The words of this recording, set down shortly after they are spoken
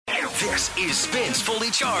This is Spins Fully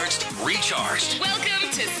Charged, Recharged. Welcome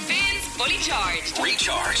to Spins Fully Charged,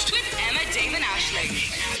 Recharged. with Emma Damon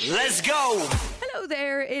Ashling. Let's go. Hello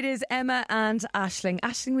there, it is Emma and Aisling.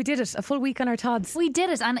 Aisling, we did it, a full week on our Tods. We did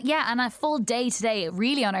it, and a full day today,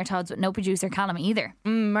 really on our Tods with no producer Callum either.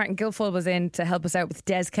 Martin Guilfoyle was in to help us out with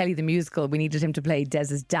Des Kelly the musical. We needed him to play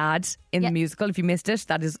Des's dad in the musical. If you missed it,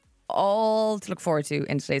 that is all to look forward to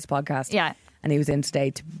in today's podcast. Yeah. And he was in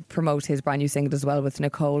today to promote his brand new single as well with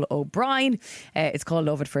Nicole O'Brien. It's called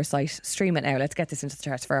Love at First Sight. Stream it now. Let's get this into the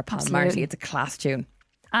charts for our pal Marty. It's a class tune.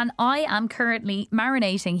 And I am currently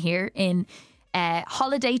marinating here in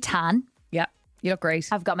holiday tan. Yeah, you look great.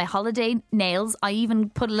 I've got my holiday nails. I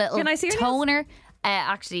even put a little Can I see your toner.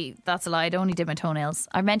 Actually, that's a lie. I only did my toenails.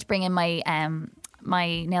 I meant to bring in my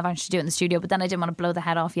my nail varnish to do it in the studio, but then I didn't want to blow the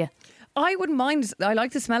head off you. I wouldn't mind. I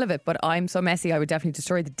like the smell of it, but I'm so messy. I would definitely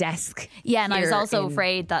destroy the desk. Yeah, and I was here also in-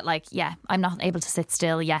 afraid that, I'm not able to sit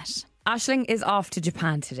still yet. Aisling is off to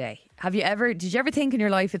Japan today. Did you ever think in your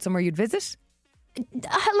life it's somewhere you'd visit?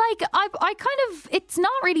 I kind of, it's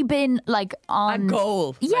not really been like on A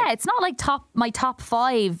goal. Yeah, it's not like my top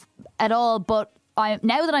 5 at all. But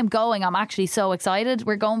now that I'm going, I'm actually so excited.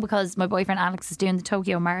 We're going because my boyfriend Alex is doing the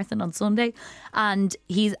Tokyo Marathon on Sunday, and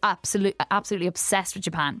he's absolutely obsessed with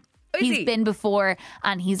Japan. Is he? Been before,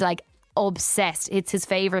 and he's like obsessed. It's his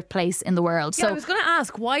favorite place in the world. Yeah, So I was going to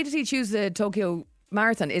ask, why did he choose the Tokyo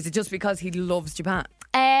Marathon? Is it just because he loves Japan?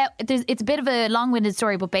 it's a bit of a long-winded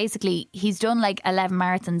story, but basically he's done like 11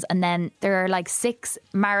 marathons, and then there are like 6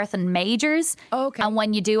 marathon majors. Okay. And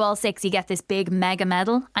when you do all 6, you get this big mega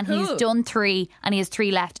medal, and he's Cool. done 3, and he has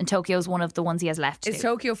 3 left, and Tokyo's one of the ones he has left to Is do.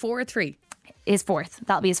 Tokyo 4 or 3? His 4th.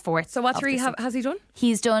 That'll be his 4th. So what of 3 the 6. has he done?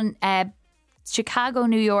 He's done Chicago,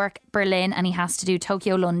 New York, Berlin, and he has to do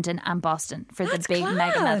Tokyo, London and Boston for That's the big mega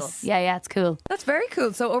medal. class. Yeah, it's cool. That's very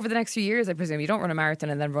cool. So over the next few years, I presume, you don't run a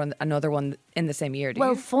marathon and then run another one in the same year, do Well,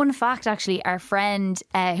 you? fun fact, actually, our friend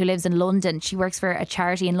who lives in London, she works for a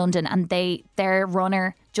charity in London, and their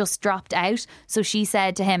runner just dropped out. So she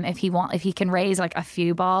said to him, if he can raise like a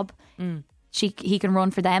few bob, he can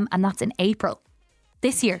run for them, and that's in April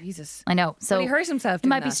this year. Jesus. I know. So But he hurt himself He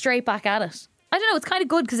might doing be that. straight back at it. I don't know. It's kind of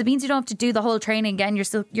good because it means you don't have to do the whole training again.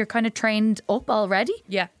 You're kind of trained up already.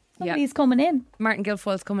 Yeah. Somebody's coming in. Martin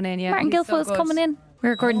Guilfoyle's coming in, yeah. Martin He's so Guilfoyle's good. coming in.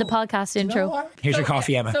 We're recording the podcast intro. Here's your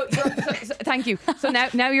coffee, Emma. So thank you. So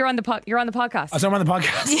now you're on the podcast. So I'm on the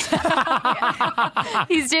podcast.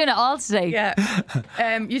 He's doing it all today.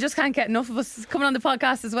 Yeah. You just can't get enough of us coming on the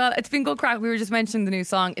podcast as well. It's been good crack. We were just mentioning the new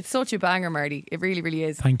song. It's such a banger, Marty. It really, really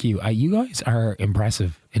is. Thank you. You guys are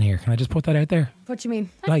impressive in here. Can I just put that out there? What do you mean?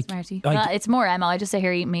 Thanks, Marty. It's more Emma. I just sit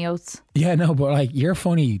here eating my oats. Yeah, no, but like you're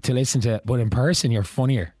funny to listen to, but in person you're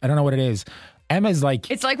funnier. I don't know what it is. Emma's like,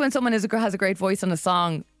 It's like when someone has a great voice on a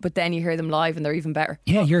song, but then you hear them live and they're even better.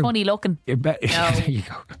 yeah, you're Funny looking. You're there you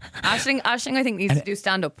go. Aisling, I think, needs to do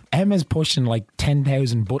stand up. Emma's pushing like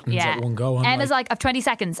 10,000 buttons Yeah. at one go. I'm Emma's like, I've 20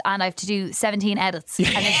 seconds and I have to do 17 edits. And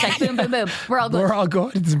it's like boom, boom, boom. We're all good. we're all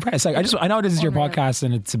good. It's impressive. I know this is your podcast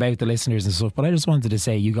and it's about the listeners and stuff, but I just wanted to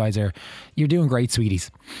say you guys you're doing great, sweeties.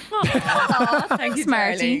 Thank you,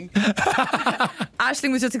 Marty.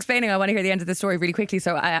 Aisling was just explaining, I want to hear the end of the story really quickly.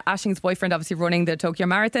 So Aisling's boyfriend obviously running the Tokyo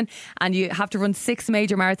Marathon, and you have to run 6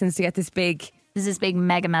 major marathons to get this big. There's this big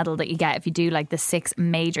mega medal that you get if you do like the 6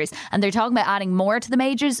 majors. And they're talking about adding more to the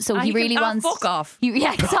majors. So he really wants. Fuck off.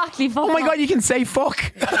 Yeah, exactly. Fuck Oh my off. God, you can say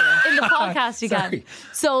fuck. In the podcast you can. Sorry.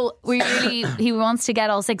 So he wants to get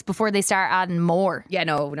all 6 before they start adding more. Yeah,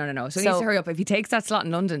 no. So he needs to hurry up. If he takes that slot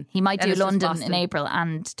in London, He might then do it's just London Boston. in April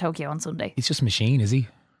and Tokyo on Sunday. He's just a machine, is he?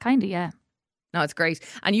 Kind of, yeah. No, it's great.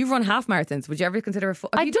 And you've run half marathons. Would you ever consider a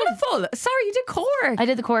full? Have you done a full? Sorry, you did Cork. I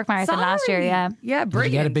did the Cork Marathon last year, Sorry. yeah. Yeah, Did you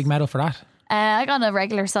brilliant. get a big medal for that? I got a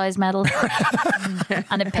regular size medal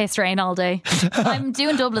and it pissed rain all day. I'm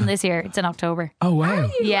doing Dublin this year. It's in October. Oh wow.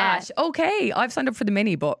 Yeah. Ash? Okay, I've signed up for the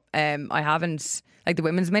mini, but I haven't, like the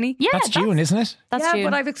women's mini. Yeah, That's June, isn't it? That's yeah, June.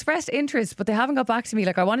 but I've expressed interest, but they haven't got back to me.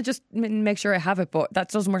 Like, I want to just make sure I have it, but that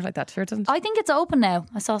doesn't work like that. Sure, it doesn't. I think it's open now.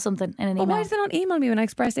 I saw something in an But email. why did they not email me when I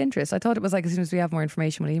expressed interest? I thought it was like as soon as we have more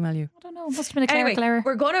information, we'll email you. I don't know. It must have been a clerical Anyway, error.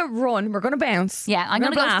 we're going to run. We're going to bounce. Yeah, I'm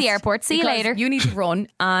We're gonna go to the blast airport. See you because later. You need to run,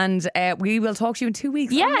 and we will talk to you in 2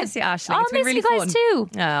 weeks. Yeah. I miss you, Aisling. I'll It's been miss really you guys fun.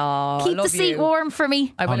 too. Oh, Keep the seat warm for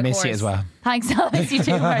me. I will, I'll of miss you course. as well. Thanks. I'll miss you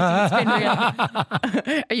too, Marty. It's been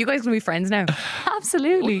real. Are you guys going to be friends now?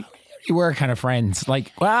 Absolutely. We were kind of friends.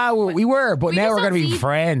 Like, well, we were, but now just we're going to don't be see-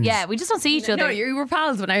 friends. Yeah, we just don't see each other. No, you were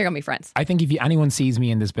pals, but now you're going to be friends. I think if anyone sees me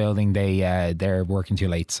in this building, they're working too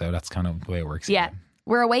late. So that's kind of the way it works. Yeah.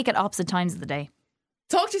 We're awake at opposite times of the day.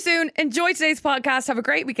 Talk to you soon. Enjoy today's podcast. Have a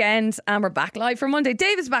great weekend. And we're back live for Monday.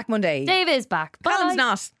 Dave is back Monday. Dave is back. Bye. Callum's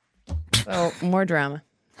not. So, more drama.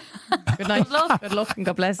 Good night. Good luck and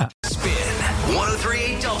God bless. Spin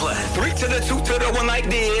 103.8 Dublin. 3 to the 2 to the 1 like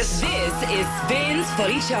this. This is Spins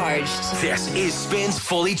Fully Charged. This is Spins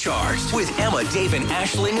Fully Charged with Emma, Dave, and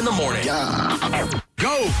Aisling in the morning.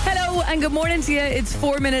 Go. Hello and good morning to you. It's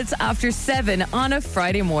 4 minutes after 7 on a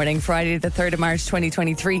Friday morning, Friday the 3rd of March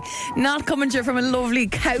 2023. Not coming to you from a lovely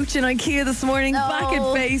couch in IKEA this morning. Back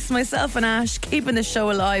at base, myself and Ash keeping the show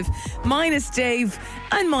alive. Minus Dave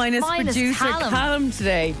and minus producer Callum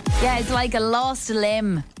today. Yeah, it's like a lost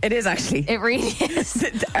limb. It is actually. It really is.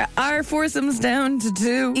 Our foursome's down to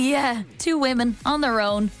 2. Yeah, 2 women on their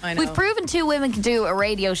own. I know. We've proven 2 women can do a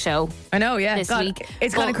radio show. I know, yeah. This week.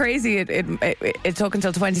 It's kind of crazy. It took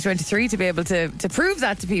until 2023 to be able to prove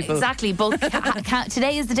that to people. Exactly, but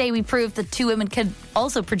today is the day we proved that 2 women could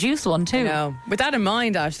also produce one too. No, with that in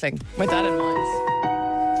mind, Aisling. With that in mind.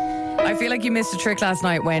 I feel like you missed a trick last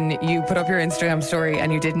night when you put up your Instagram story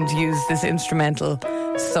and you didn't use this instrumental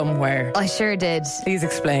somewhere. I sure did. Please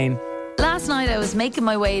explain. Last night I was making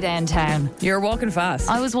my way downtown. You're walking fast.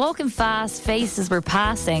 I was walking fast, faces were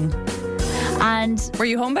passing, and Were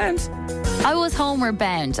you homebound? I was homeward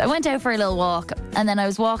bound. I went out for a little walk and then I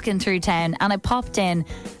was walking through town and I popped in.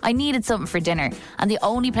 I needed something for dinner and the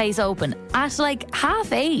only place open at like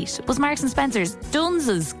 8:30 was Marks and Spencer's.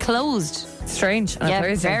 Dunz's closed. Strange. On a Yeah,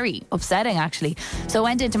 Thursday. very upsetting actually. So I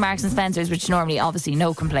went into Marks and Spencer's, which normally obviously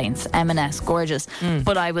no complaints, M&S, gorgeous.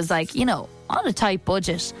 But I was like, on a tight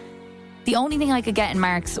budget. The only thing I could get in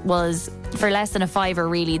Marks was for less than a £5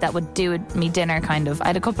 really, that would do me dinner kind of. I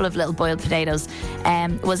had a couple of little boiled potatoes.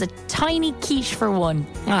 Was a tiny quiche for one.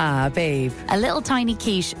 Ah, babe. A little tiny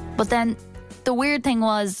quiche. But then the weird thing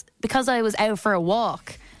was, because I was out for a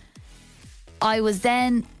walk, I was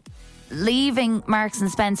then leaving Marks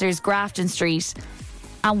and Spencer's Grafton Street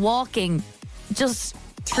and walking just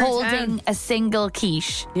Through holding town. a single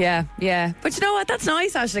quiche. Yeah, yeah. But you know what? That's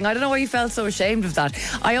nice, Aisling. I don't know why you felt so ashamed of that.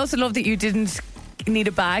 I also love that you didn't need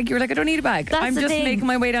a bag. You were like, I don't need a bag. That's I'm the just thing. making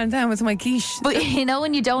my way downtown with my quiche. But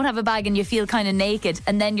when you don't have a bag and you feel kind of naked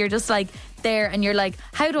and then you're just like there and you're like,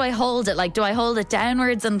 how do I hold it? Like, do I hold it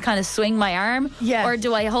downwards and kind of swing my arm? Yeah. Or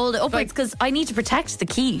do I hold it upwards? Because I need to protect the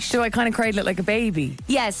quiche. So I kind of cradle it like a baby.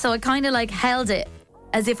 Yes, so I kind of like held it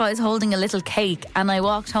as if I was holding a little cake and I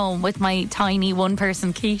walked home with my tiny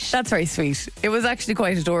one-person quiche. That's very sweet. It was actually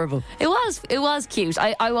quite adorable. It was cute.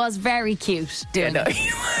 I was very cute doing it.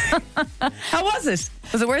 How was it?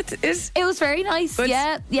 Was it worth it? It was very nice. Good.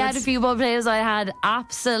 Yeah, I had a Good. few boiled potatoes. I had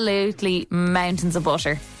absolutely mountains of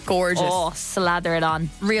butter. Gorgeous. Oh, slather it on.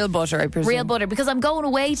 Real butter, I presume. Real butter, because I'm going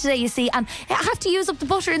away today, you see, and I have to use up the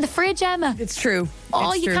butter in the fridge, Emma. It's true.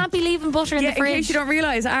 Oh, It's you true. can't be leaving butter in Yeah, the in fridge. case you don't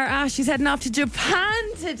realise, our Ash, she's heading off to Japan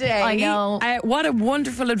today. I know. What a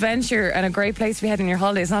wonderful adventure and a great place to be heading your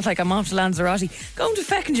holidays. Not like I'm off to Lanzarote. Going to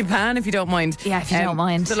feckin' Japan if you don't mind. Yeah, if you don't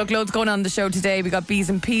mind. So look, loads going on the show today. We got B's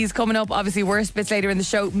and P's coming up. Obviously, worst bits later in the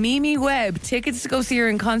show. Mimi Webb, tickets to go see her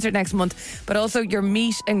in concert next month, but also your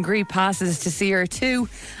meet and greet passes to see her too.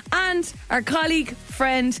 And our colleague,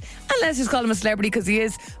 friend, and let's just call him a celebrity because he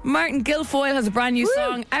is, Martin Guilfoyle has a brand new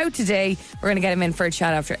song out today. We're going to get him in for a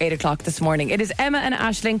chat after 8 o'clock this morning. It is Emma and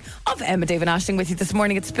Aisling of Emma, Dave and Aisling with you this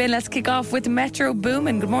morning at Spin. Let's kick off with Metro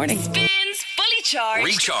Boomin. Good morning. Spins Fully Charged.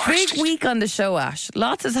 Recharged. Big week on the show, Ash.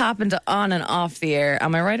 Lots has happened on and off the air.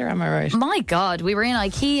 Am I right or am I right? My God, we were in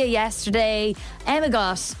IKEA yesterday. Emma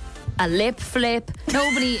got a lip flip.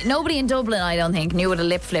 Nobody in Dublin, I don't think, knew what a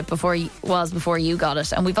lip flip before you got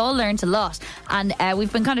it, and we've all learned a lot. And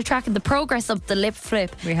we've been kind of tracking the progress of the lip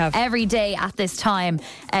flip. We have. Every day at this time,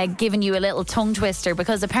 giving you a little tongue twister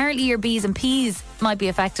because apparently your B's and P's might be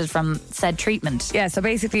affected from said treatment. Yeah, so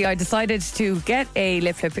basically I decided to get a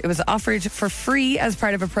lip flip. It was offered for free as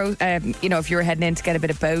part of a if you were heading in to get a bit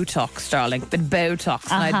of Botox, darling. A bit of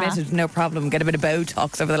Botox. And I admitted, no problem, get a bit of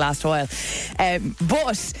Botox over the last while.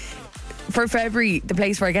 But for February, the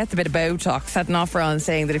place where I get the bit of Botox had an offer on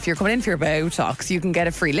saying that if you're coming in for your Botox, you can get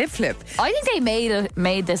a free lip flip. I think they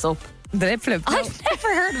made this up. The lip flip. No. I've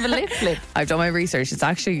never heard of a lip flip. I've done my research.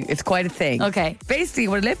 It's quite a thing. Okay. Basically,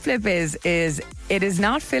 what a lip flip is it is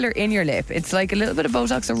not filler in your lip. It's like a little bit of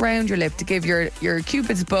Botox around your lip to give your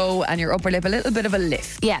Cupid's bow and your upper lip a little bit of a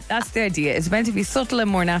lift. Yeah. That's the idea. It's meant to be subtle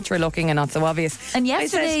and more natural looking and not so obvious. And I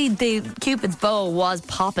said- yesterday, the Cupid's bow was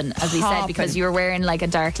popping, as we said, Poppin'. because you were wearing like a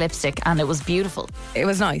dark lipstick and it was beautiful. It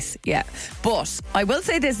was nice, yeah. But I will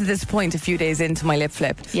say this at this point, a few days into my lip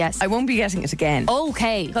flip. Yes. I won't be getting it again.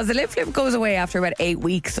 Okay. Because the lip flip goes away after about 8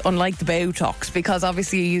 weeks, unlike the Botox, because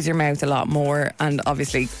obviously you use your mouth a lot more, and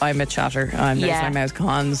obviously I'm a chatter. I'm Yeah. my mouth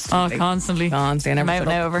constantly. Constantly. Constantly. I never I'm out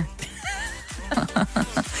shut and up. over.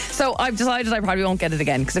 So I've decided I probably won't get it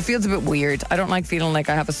again because it feels a bit weird. I don't like feeling like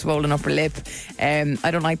I have a swollen upper lip.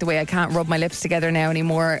 I don't like the way I can't rub my lips together now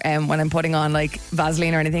anymore. When I'm putting on like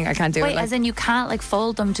Vaseline or anything, I can't do Wait, it. Like, as in you can't like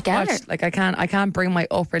fold them together? watch, like I can't bring my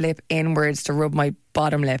upper lip inwards to rub my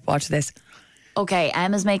bottom lip. Watch this. Okay,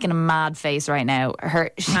 Emma's making a mad face right now.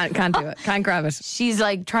 Can't do it. Can't grab it. She's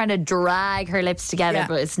like trying to drag her lips together, Yeah.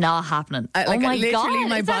 but it's not happening. Like, oh my literally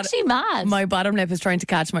God, it's actually mad. My bottom lip is trying to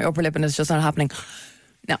catch my upper lip and it's just not happening.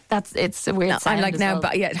 No. It's a weird sound. I'm like as now, well.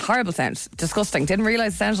 but yeah, horrible sound, disgusting. Didn't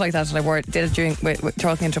realise it sounded like that until I did it during with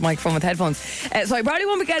talking into a microphone with headphones. So I probably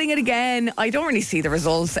won't be getting it again. I don't really see the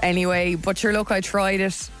results anyway. But sure, look, I tried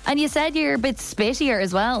it. And you said you're a bit spittier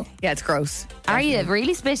as well. Yeah, it's gross. Are you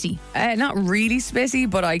really spitty? Not really spitty,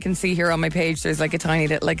 but I can see here on my page there's like a tiny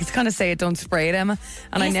little, like it's kind of say it, don't spray it, Emma.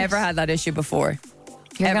 And I Is never it? had that issue before.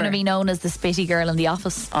 You're Ever. going to be known as the spitty girl in the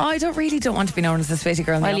office. Oh, I don't want to be known as the spitty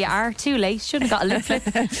girl. In the Well, you office. are too late. Should have got a lip flip.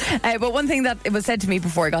 But one thing that it was said to me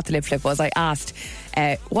before I got the lip flip was I asked,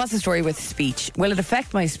 what's the story with speech? Will it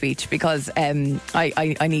affect my speech? Because I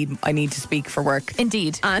need to speak for work.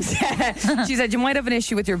 Indeed. And she said you might have an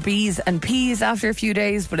issue with your B's and P's after a few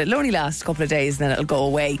days, but it'll only last a couple of days and then it'll go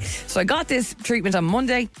away. So I got this treatment on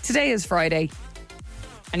Monday. Today is Friday.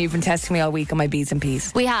 And you've been testing me all week on my B's and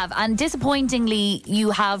P's. We have, and disappointingly,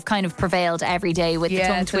 you have kind of prevailed every day with the Yeah,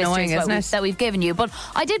 tongue it's annoying, twisters isn't it? that we've given you. But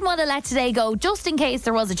I did want to let today go just in case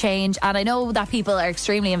there was a change. And I know that people are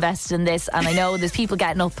extremely invested in this, and I know there's people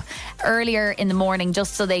getting up earlier in the morning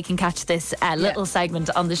just so they can catch this little segment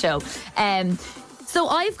on the show. So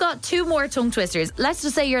I've got 2 more tongue twisters. Let's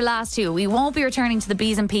just say your last 2. We won't be returning to the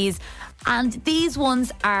B's and P's, and these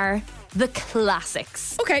ones are the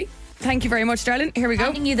classics. Okay. Thank you very much, darling. Here we go.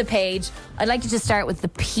 Handing you the page. I'd like you to start with the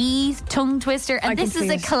P tongue twister, and I can this is see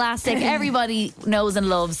a it. classic. Everybody knows and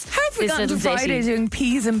loves. How have we this gotten to little Friday ditty. doing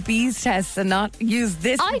P's and B's tests and not use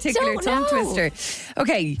this I particular don't tongue know. twister?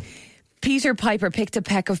 Okay. Peter Piper picked a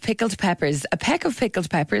peck of pickled peppers. A peck of pickled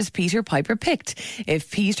peppers Peter Piper picked. If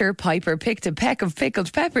Peter Piper picked a peck of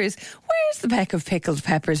pickled peppers, where's the peck of pickled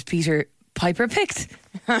peppers Peter Piper picked?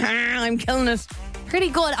 I'm killing it. Pretty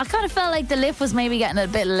good. I kind of felt like the lip was maybe getting a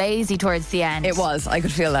bit lazy towards the end. It was. I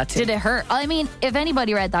could feel that too. Did it hurt? I mean, if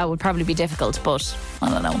anybody read that, it would probably be difficult, but I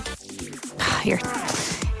don't know.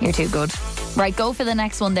 You're too good. Right, go for the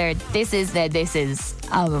next one there. This is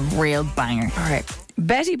a real banger. All right.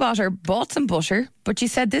 Betty Botter bought some butter, but she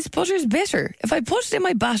said this butter's bitter. If I put it in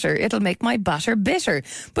my batter, it'll make my batter bitter.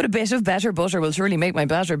 But a bit of better butter will surely make my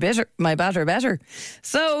batter better.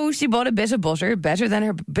 So she bought a bit of butter, better than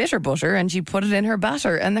her bitter butter, and she put it in her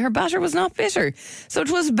batter, and her batter was not bitter. So it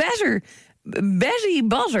was better. Betty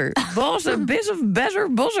Butter bought a bit of better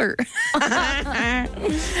butter. I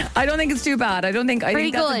don't think it's too bad. I think that's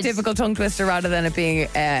a good. difficult tongue twister rather than it being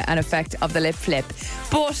an effect of the lip flip.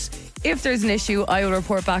 But if there's an issue, I will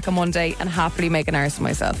report back on Monday and happily make an arse of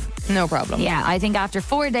myself. No problem. Yeah, I think after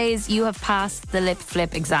 4 days, you have passed the lip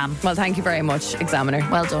flip exam. Well, thank you very much, examiner.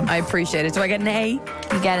 Well done. I appreciate it. Do I get an A?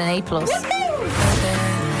 You get an A+.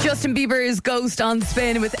 Justin Bieber's Ghost on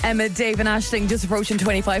Spin with Emma, Dave and Aisling just approaching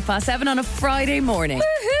 7:25 on a Friday morning.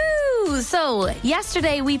 Woohoo! So,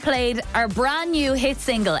 yesterday we played our brand new hit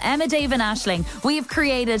single, Emma, Dave and Aisling. We've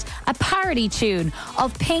created a parody tune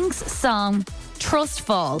of Pink's song Trust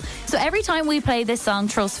Fall. So every time we play this song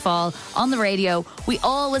Trust Fall on the radio, we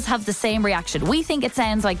always have the same reaction. We think it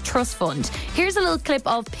sounds like Trust Fund. Here's a little clip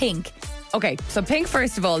of Pink. Okay, so Pink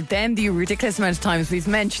first of all, then the ridiculous amount of times we've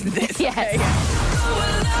mentioned this. Yes. Okay.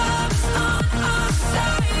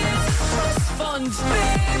 Fund.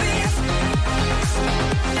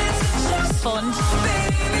 Fund.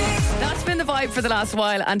 That's been the vibe for the last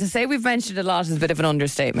while, and to say we've mentioned it a lot is a bit of an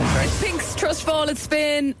understatement, right? Pink's Trust Fall, it's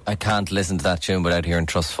been. I can't listen to that tune without hearing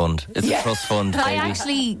Trust Fund. It's a Trust Fund, I baby.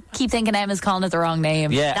 actually keep thinking Emma's calling it the wrong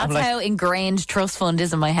name. Yeah, That's I'm like- how ingrained Trust Fund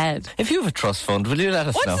is in my head. If you have a Trust Fund, will you let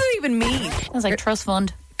us What know? does it even mean? I was like, Trust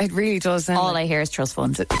Fund. It really does sound All like, I hear is Trust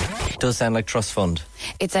Fund. It does sound like Trust Fund.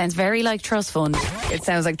 It sounds very like Trust Fund. it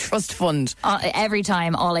sounds like Trust Fund. Every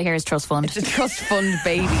time, all I hear is Trust Fund. It's a Trust Fund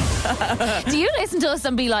baby. Do you listen to us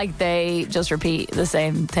and be like, they just repeat the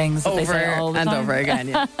same things that they Over say all the and time? over again,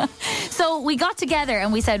 yeah. So we got together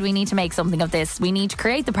and we said we need to make something of this. We need to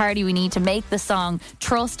create the party. We need to make the song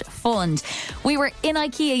Trust Fund. We were in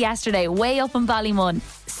IKEA yesterday, way up in Ballymun,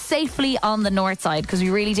 safely on the north side, because we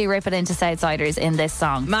really do rip it into Southsiders in this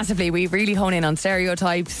song. Massively, we really hone in on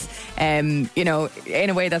stereotypes, in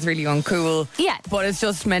a way that's really uncool. Yeah. But it's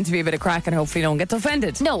just meant to be a bit of crack and hopefully don't get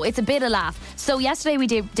offended. No, it's a bit of laugh. So yesterday we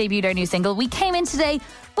debuted our new single. We came in today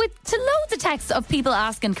with loads of texts of people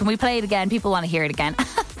asking, can we play it again? People want to hear it again.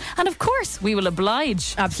 And of course, we will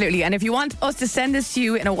oblige. Absolutely. And if you want us to send this to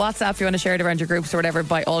you in a WhatsApp, if you want to share it around your groups or whatever,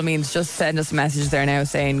 by all means, just send us a message there now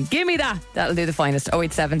saying, give me that. That'll do the finest.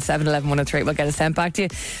 087 711 103. We'll get it sent back to you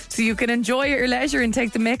so you can enjoy at your leisure and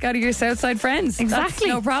take the mick out of your Southside friends. Exactly.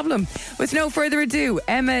 That's no problem. With no further ado,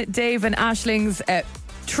 Emma, Dave and Ashling's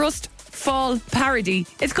Trust Fall parody.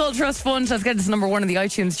 It's called Trust Fund. Let's get this number 1 on the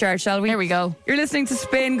iTunes chart, shall we? Here we go. You're listening to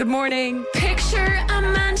Spin. Good morning. Picture a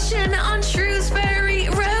mansion on Shrewsbury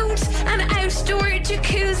Road, an outdoor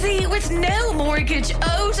jacuzzi with no mortgage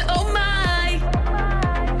owed. Oh my,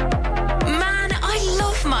 man, I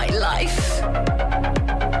love my life.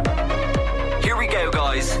 Here we go,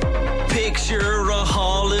 guys. Picture a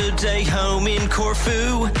holiday home in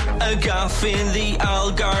Corfu, a gaff in the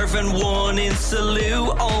Algarve and one in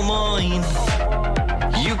Salou, all mine.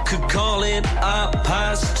 You could call it a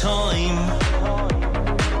pastime.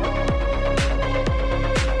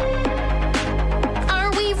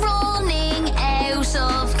 Are we running out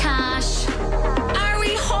of cash? Are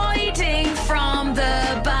we hiding from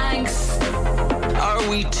the banks? Are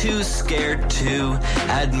we too scared to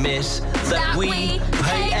admit that we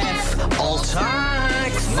pay F all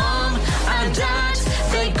tax? Mom and Dad,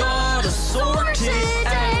 they got us sorted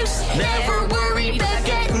out. Never worried about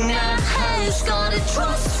getting a house. Got a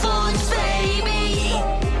trust fund, baby.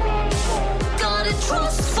 Got a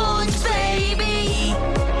trust fund, baby.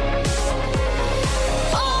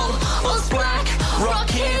 All us black rock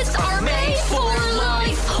kids are made for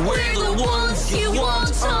life. We're the ones you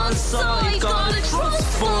want on side. Got a trust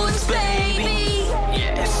fund, baby.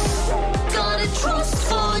 Yes. Got a trust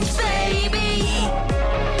fund, baby.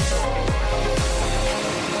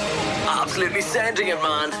 Absolutely sending it,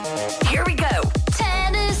 man. Here we go.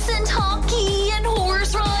 Tennis and hockey and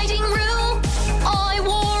horse riding rule. I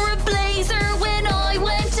wore a blazer when I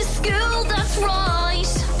went to school, that's right.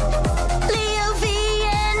 Leo V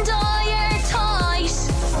and I are tight.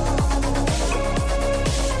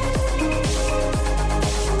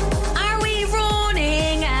 Are we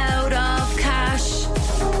running out of cash?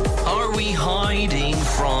 Are we hiding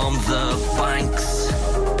from the banks?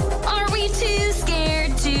 Are we too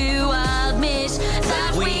scared to admit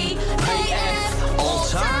that we pay F all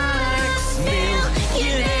tax?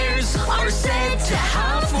 Millionaires are said to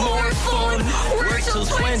have more fun. We're till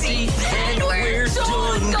 20 and we're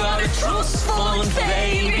done. Got a trust fund,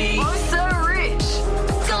 baby. I'm so rich.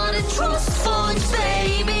 Got a trust fund,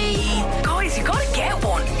 baby. Guys, you gotta get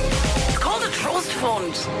one. It's called a trust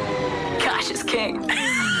fund. Cash is king.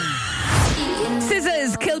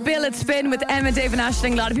 SZA's Kill Bill at Spin with Emma, Dave and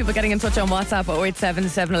Aisling. A lot of people getting in touch on WhatsApp 087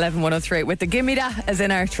 711 103 with the Gimme Da as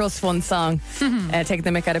in our Trust Fund song. Taking the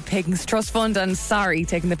mick out of Pigs Trust Fund and sorry,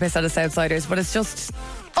 taking the piss out of Southsiders. But it's just...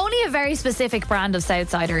 Only a very specific brand of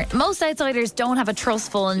Southsider. Most Southsiders don't have a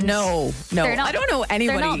trust fund. No. They're not, I don't know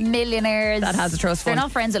anybody They're not millionaires that has a trust fund. They're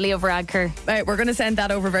not friends with Leo Varadkar. Right, we're going to send that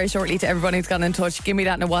over very shortly to everybody who's gotten in touch. Give me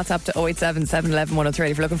that in a WhatsApp to 087 711 103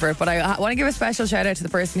 if you're looking for it. But I want to give a special shout out to the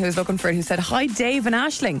person who's looking for it who said, hi Dave and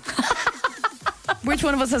Aisling. Which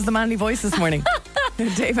one of us has the manly voice this morning?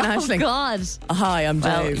 Dave and Aisling. Oh God. Hi, I'm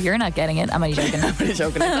Dave. Well, you're not getting it. I'm only joking. I'm only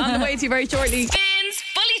joking. It's on the way to you very shortly. Spins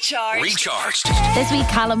Fully Charged. Recharged. This week,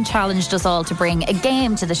 Callum challenged us all to bring a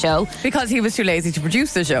game to the show. Because he was too lazy to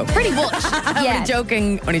produce the show. Pretty much. Yeah.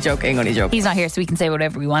 Only joking. He's not here, so we can say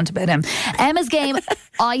whatever we want about him. Emma's game,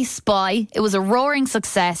 I Spy. It was a roaring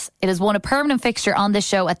success. It has won a permanent fixture on this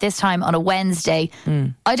show at this time on a Wednesday.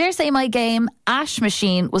 I dare say my game, Ash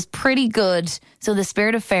Machine, was pretty good. So in the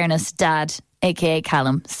spirit of fairness, Dad, aka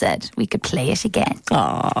Callum, said we could play it again.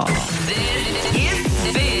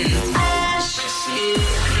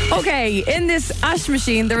 Okay, in this Ash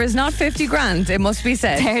Machine, there is not 50 grand, it must be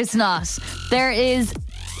said. There's not. There is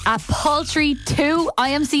a paltry 2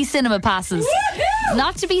 IMC cinema passes.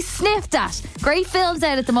 Not to be sniffed at. Great films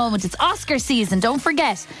out at the moment. It's Oscar season. Don't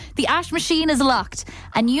forget, the Ash Machine is locked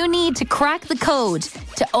and you need to crack the code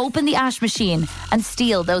to open the Ash Machine and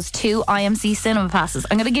steal those 2 IMC cinema passes.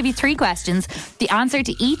 I'm going to give you 3 questions. The answer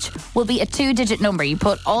to each will be a 2-digit number. You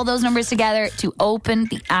put all those numbers together to open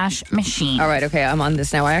the Ash Machine. All right, okay, I'm on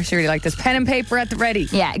this now. I actually really like this. Pen and paper at the ready.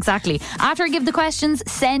 Yeah, exactly. After I give the questions,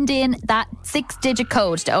 send in that 6-digit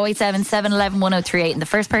code to 087 711 1038 and the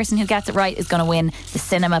first person who gets it right is going to win the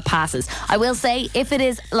cinema passes. I will say, if it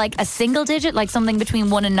is like a single digit, like something between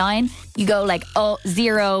 1 and 9, you go like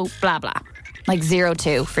 0 blah blah, like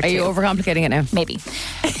 02 for 2. Are you overcomplicating it now? Maybe.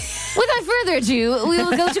 Without further ado, we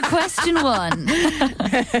will go to question 1.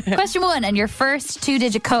 Question 1, and your first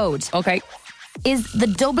 2-digit code. Okay. Is the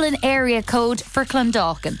Dublin area code for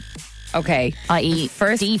Clondalkin. Okay. I.e.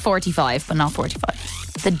 First D45, but not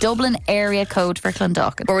 45. The Dublin area code for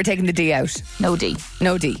Clondalkin. But we're taking the D out. No D.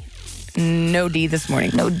 No D. No D this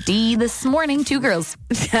morning. No D this morning. 2 girls.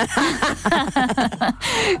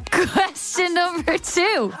 Question number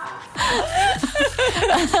 2.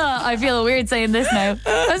 I feel weird saying this now.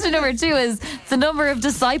 Question number 2 is the number of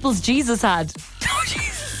disciples Jesus had. Oh,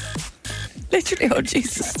 Jesus. Literally, oh,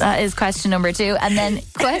 Jesus. That is question number 2. And then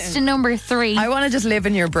question number 3. I want to just live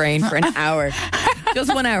in your brain for an hour.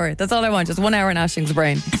 Just 1 hour. That's all I want. Just 1 hour in Ashling's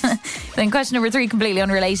brain. Then question number 3, completely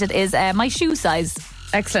unrelated, is my shoe size.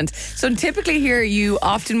 Excellent. So typically here you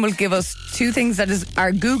often will give us 2 things that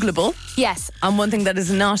are Googleable. Yes. And 1 thing that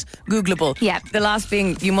is not Googleable. Yeah. The last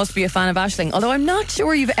being you must be a fan of Aisling. Although I'm not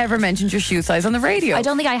sure you've ever mentioned your shoe size on the radio. I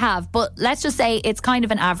don't think I have, but let's just say it's kind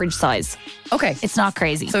of an average size. Okay. It's not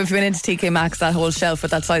crazy. So if you went into TK Maxx, that whole shelf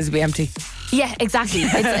with that size would be empty. Yeah, exactly.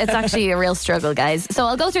 It's actually a real struggle, guys. So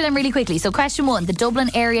I'll go through them really quickly. So question 1, the Dublin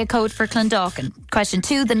area code for Clondalkin. Question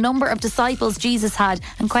 2, the number of disciples Jesus had.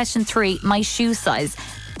 And question 3, my shoe size.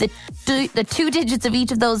 The 2 digits of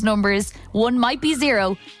each of those numbers, one might be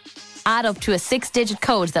 0, add up to a 6-digit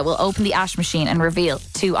code that will open the Ash machine and reveal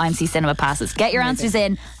 2 IMC Cinema passes. Get your answers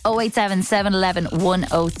in 087 711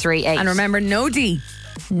 1038. And remember, no D.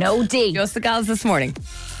 No D. Just the gals this morning.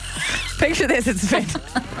 Picture this, it's Finn.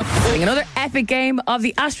 Another epic game of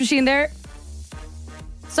the Ash machine there.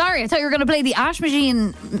 Sorry, I thought you were going to play the Ash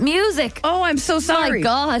machine music. Oh, I'm so sorry. My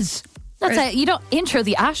God. That's how you don't intro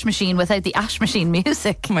the Ash machine without the Ash machine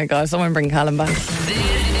music. Oh my God, someone bring Callum back.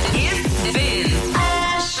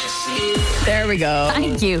 There we go.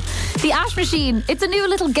 Thank you. The Ash machine, it's a new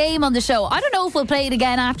little game on the show. I don't know if we'll play it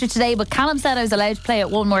again after today, but Callum said I was allowed to play it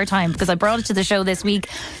one more time because I brought it to the show this week.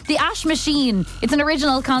 The Ash machine, it's an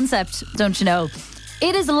original concept, don't you know?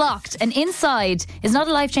 It is locked, and inside is not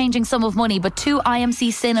a life-changing sum of money, but 2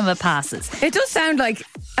 IMC Cinema passes. It does sound like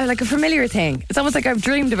a familiar thing. It's almost like I've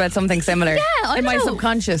dreamed about something similar. Yeah, in my know.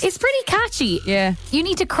 subconscious. It's pretty catchy. Yeah. You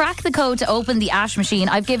need to crack the code to open the Ash machine.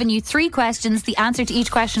 I've given you 3 questions. The answer to each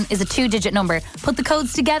question is a 2-digit number. Put the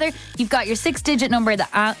codes together, you've got your 6-digit number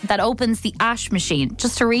that opens the Ash machine.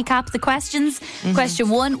 Just to recap the questions. Question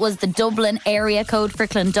 1 was the Dublin area code for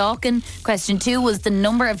Clondalkin. Question 2 was the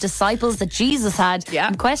number of disciples that Jesus had. Yeah.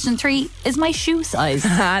 And question 3 is my shoe size.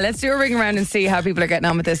 Let's do a ring around and see how people are getting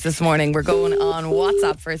on with this morning. We're going on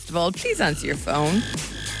WhatsApp first of all. Please answer your phone.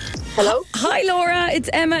 Hello. Hi Laura, it's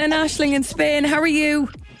Emma and Aisling in Spain. How are you?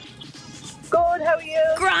 Good, how are you?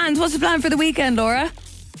 Grand. What's the plan for the weekend, Laura?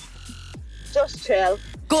 Just chill.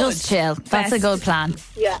 Good. Just chill. That's a Best. good plan.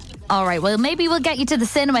 Yeah. All right, well, maybe we'll get you to the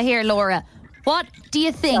cinema here, Laura. What do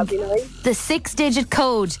you think That'd be nice. the 6-digit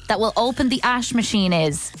code that will open the Ash machine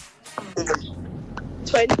is?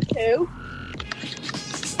 22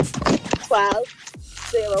 12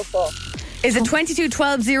 04. Is it 22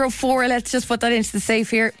 12 04? Let's just put that into the safe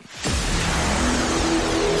here.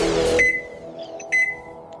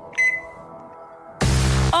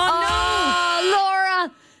 Oh,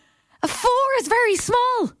 Laura! A 4 is very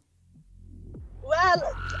small.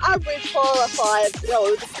 Well, average 4 or 5. No,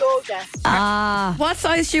 it was a school guess. Ah, What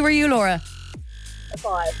size shoe are you, Laura? A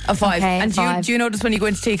 5. A 5. Okay, And do you, 5. do you notice when you go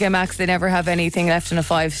into TK Maxx they never have anything left in a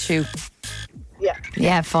 5 shoe? Yeah.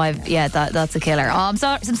 yeah, 5. Yeah, that's a killer. Oh, I'm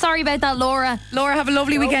sorry about that, Laura. Laura, have a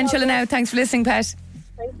lovely weekend chilling out. Thanks for listening, pet.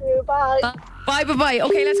 Thank you. Bye. Bye.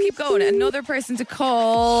 Okay, let's keep going. Another person to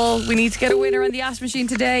call. We need to get a winner on the Ash machine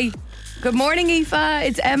today. Good morning, Aoife.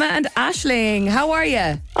 It's Emma and Aisling. How are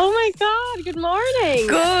you? Oh my God, good morning.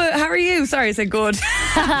 Good. How are you? Sorry, I said good.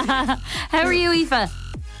 How are you, Aoife?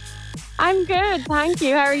 I'm good, thank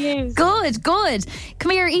you. How are you? Good.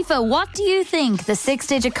 Come here, Aoife. What do you think the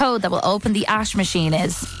 6-digit code that will open the Ash machine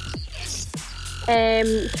is?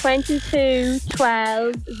 22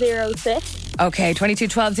 12 06. Okay, 22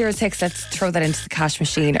 12 06. Let's throw that into the cash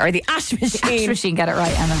machine or the Ash machine. Ash machine, get it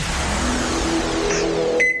right, Emma.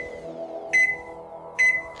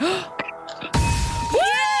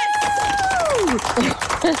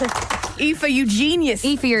 Aoife, you genius.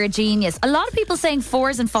 Aoife, you're a genius. A lot of people saying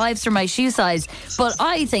 4s and 5s for my shoe size, but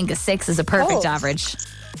I think a 6 is a perfect average.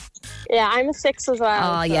 Yeah, I'm a 6 as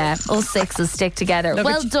well. Oh, yeah. All 6s stick together. Look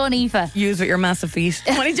Well at you. done, Aoife. Use with your massive feet.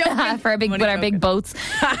 Money joking. For our big, with our big boats. 2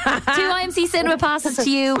 IMC Cinema passes to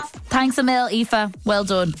you. Thanks a mil, Aoife. Well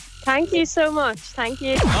done. Thank you so much. Thank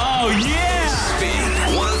you. Oh, yeah!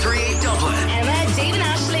 Spin 1038 Dublin. Emma, Dave and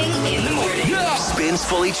Aisling in the morning. Spins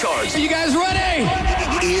fully charged. You guys ready?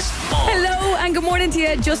 Is on. Hello and good morning to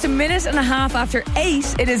you. Just a minute and a half after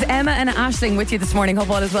 8. It is Emma and Aisling with you this morning.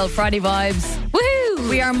 Hope all is well. Friday vibes. Woohoo!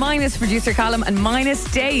 We are minus producer Callum and minus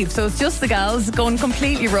Dave. So it's just the gals going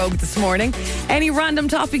completely rogue this morning. Any random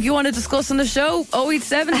topic you want to discuss on the show?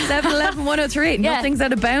 087 711 103. Yeah. Nothing's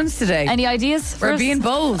out of bounds today. Any ideas? We're for us? being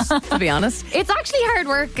bold, to be honest. It's actually hard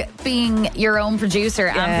work being your own producer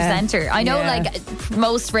and presenter. I know, like,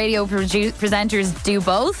 most radio presenters do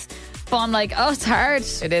both, but I'm like, oh, it's hard.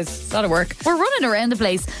 It is. It's a lot of work. We're running around the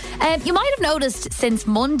place. You might have noticed since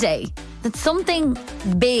Monday that something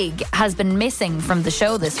big has been missing from the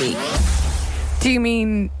show this week. Do you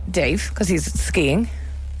mean Dave, because he's skiing?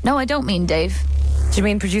 No, I don't mean Dave. Do you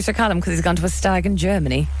mean producer Callum, because he's gone to a stag in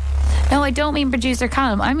Germany? No, I don't mean producer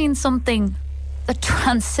Callum. I mean something that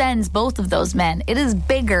transcends both of those men. It is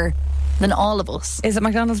bigger than all of us. Is it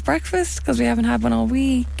McDonald's breakfast? Because we haven't had one all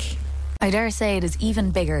week. I dare say it is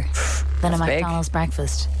even bigger than a That's big. McDonald's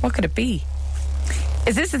breakfast. What could it be?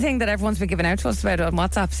 Is this the thing that everyone's been giving out to us about on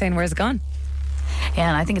WhatsApp, saying where's it gone? Yeah,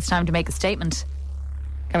 and I think it's time to make a statement.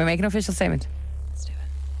 Can we make an official statement? Let's do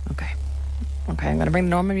it. Okay, I'm going to bring the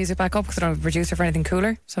normal music back up because I don't have a producer for anything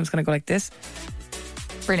cooler. So I'm just going to go like this.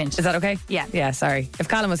 Brilliant. Is that okay? Yeah. Yeah, sorry. If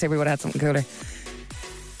Callum was here, we would have had something cooler.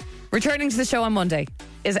 Returning to the show on Monday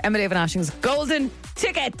is Emma David Ashling's Golden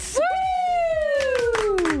Tickets. Woo!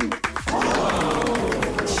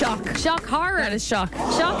 Shock horror. That is shock.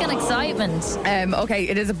 Shock and excitement. Okay,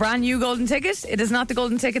 it is a brand new golden ticket. It is not the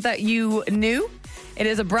golden ticket that you knew. It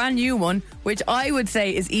is a brand new one, which I would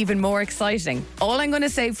say is even more exciting. All I'm going to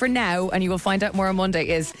say for now, and you will find out more on Monday,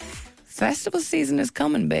 is festival season is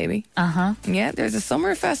coming, baby. Uh-huh. Yeah, there's a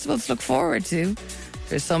summer festival to look forward to.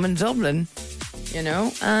 There's some in Dublin, you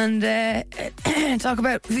know, and talk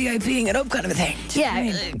about VIPing it up kind of a thing.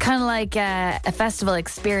 Yeah, kind of like a festival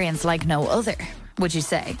experience like no other, would you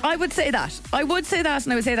say? I would say that. I would say that,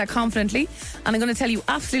 and I would say that confidently. And I'm going to tell you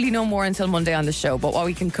absolutely no more until Monday on the show. But what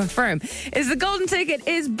we can confirm is the golden ticket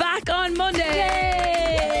is back on Monday.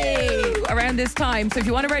 Yay! Around this time. So if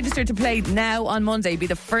you want to register to play now on Monday, be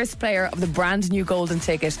the first player of the brand new golden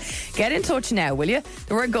ticket. Get in touch now, will you?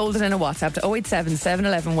 The word golden in a WhatsApp to 087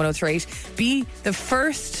 711 1038. Be the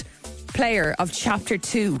first player of Chapter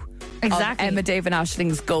 2. Exactly. Of Emma David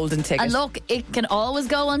Ashling's golden ticket. And look, it can always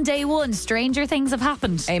go on day one. Stranger things have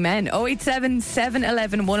happened. Amen. 087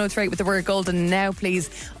 711 1038 with the word golden now, please.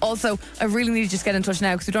 Also, I really need to just get in touch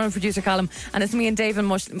now because we don't have producer Callum, and it's me and Dave on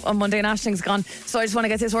Monday, and Ashling's gone. So I just want to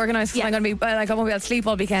get this organised because I'm going to be I won't be able to sleep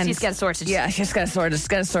all weekend. Just get it sorted. Yeah, just get it sorted. Just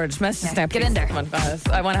get it sorted. Just mess this now. Get in there. Come on, guys.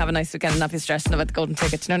 I want to have a nice weekend and not be stressing about the golden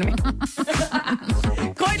ticket. Do you know what I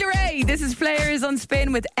mean? Coyle Ray. This is Players on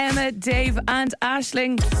Spin with Emma, Dave, and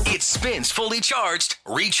Aishling. It spins fully charged,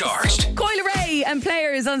 recharged. Coyle Ray and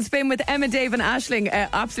Players on Spin with Emma, Dave, and Aishling.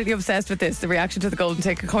 Absolutely obsessed with this. The reaction to the golden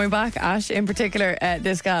ticket coming back. Ash, in particular,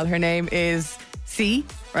 this gal, her name is C,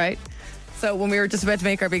 right? So when we were just about to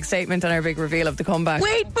make our big statement and our big reveal of the comeback.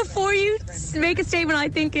 Wait, before you make a statement, I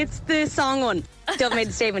think it's the song one. Don't make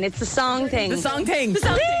the statement. It's the song thing. The song thing.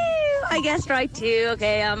 I guessed right too.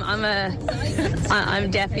 Okay, I'm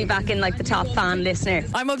definitely back in like the top fan listener.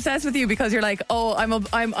 I'm obsessed with you because you're like, oh,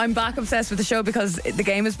 I'm back obsessed with the show because the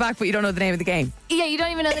game is back, but you don't know the name of the game. Yeah, you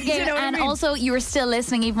don't even know the game. You know what and I mean? Also, you were still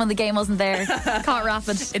listening even when the game wasn't there. Caught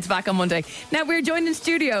rapid. It's back on Monday. Now, we're joined in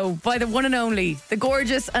studio by the one and only, the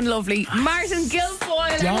gorgeous and lovely Martin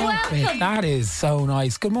Guilfoyle. Stop it. That is so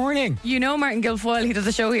nice. Good morning. You know Martin Guilfoyle. He does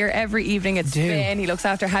a show here every evening at Spin. He looks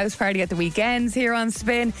after House Party at the weekends here on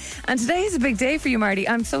Spin. And today is a big day for you, Marty.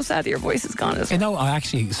 I'm so sad that your voice is gone as well. No,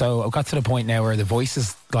 so I've got to the point now where the voice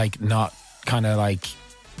is like not kind of like,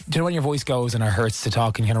 do you know when your voice goes and it hurts to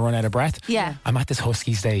talk and you kind of run out of breath? Yeah. I'm at this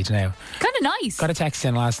husky stage now. Kind of nice. Got a text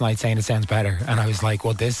in last night saying it sounds better, and I was like,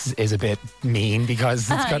 well, this is a bit mean because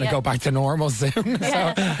it's going to go back to normal soon.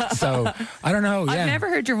 So I don't know. I've never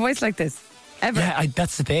heard your voice like this. Ever. Yeah,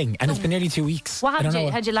 that's the thing. And it's been nearly 2 weeks. What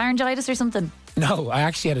happened? Had you laryngitis or something? No, I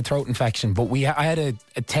actually had a throat infection, but I had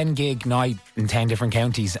a 10 gig night in 10 different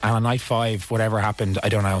counties, and on night 5, whatever happened, I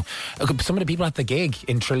don't know. Some of the people at the gig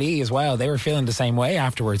in Tralee as well, they were feeling the same way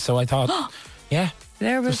afterwards. So I thought, yeah,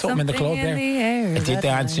 there was something in the club there. I did the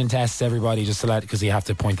antigen tests, everybody, just to let, because you have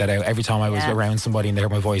to point that out. Every time I was around somebody and they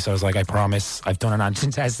heard my voice, I was like, I promise, I've done an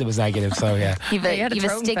antigen test, it was negative. So yeah. You've a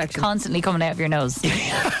stick infection constantly coming out of your nose.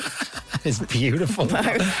 It's beautiful. For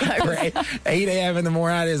 8 a.m. in the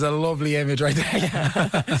morning, that is a lovely image right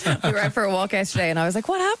there. We were out for a walk yesterday and I was like,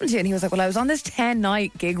 what happened to you? And he was like, well, I was on this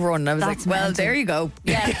 10-night gig run. And I was like, well, there you go.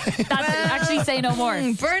 Yeah, that's actually say no more.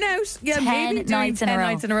 Burnout. Yeah, 10 maybe nights in a row.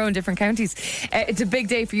 10 nights in a row in different counties. It's a big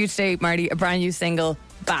day for you today, Marty. A brand new single,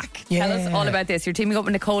 Back. Yeah. Tell us all about this. You're teaming up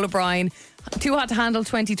with Nicole O'Brien Too Hot to Handle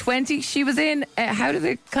 2020. She was in. How did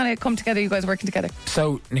it kind of come together? You guys working together?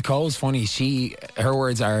 So Nicole's funny. Her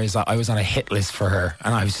words are is that I was on a hit list for her,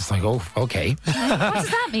 and I was just like, oh, okay. What does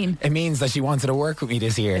that mean? It means that she wanted to work with me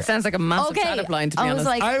this year. It sounds like a massive Okay, data blind, to be I was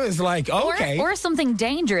honest. like, I was like, okay. or something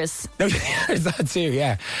dangerous. No, there's that too,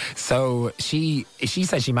 yeah. So she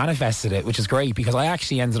said she manifested it, which is great because I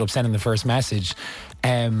actually ended up sending the first message,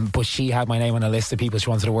 but she had my name on a list of people she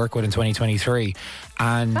wanted to work with in 2023.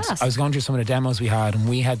 And Fast. I was going through some of the demos we had, and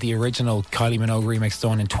we had the original Kylie Minogue remix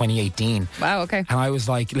done in 2018. Wow, okay. And I was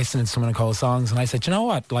like listening to some of Nicole's songs, and I said, you know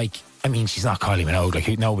what? Like, I mean, she's not Kylie Minogue.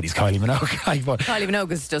 Like, nobody's Kylie Minogue. Like, but Kylie Minogue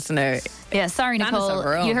is just an Yeah, sorry, Dance of her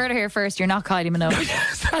Nicole. own. You heard it here first. You're not Kylie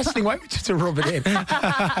Minogue. Ashley, why would you just rub it in?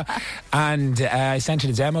 And I sent her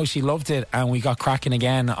the demo. She loved it, and we got cracking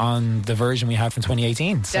again on the version we had from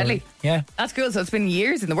 2018. So, Deadly. Yeah. That's cool. So it's been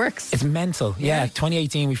years in the works. It's mental. Yeah.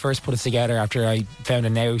 2018, we first put it together after I found a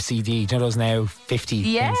Now CD. Do you know those Now 50?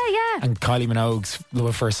 Yeah, things? yeah. And Kylie Minogue's Love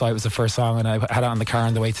at First Sight was the first song, and I had it on the car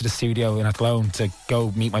on the way to the studio in Athlone to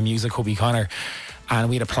go meet my music hubby Connor. And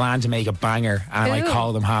we had a plan to make a banger, and I Ooh.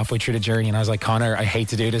 called him halfway through the journey, and I was like, Connor, I hate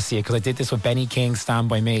to do this to you because I did this with Benny King, Stand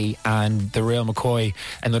By Me, and The Real McCoy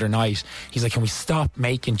Another Night. He's like, can we stop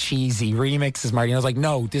making cheesy remixes, Marty? And I was like,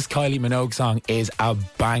 no, this Kylie Minogue song is a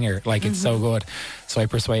banger. Like, it's so good. So I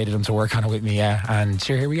persuaded him to work on it with me, yeah. And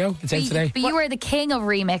sure, here we go. It's out today. But you were the king of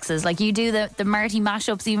remixes. Like, you do the Marty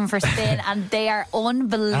mashups even for Spin, and they are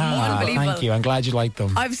unbelievable. Thank you. I'm glad you like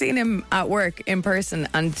them. I've seen him at work in person,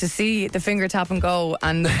 and to see the finger tap and go,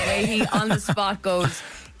 and the way he on the spot goes,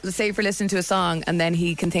 say for listening to a song, and then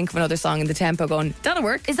he can think of another song in the tempo going, that'll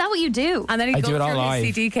work. Is that what you do? And then he'd I go do it all through live.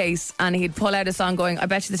 his CD case and he'd pull out a song going, I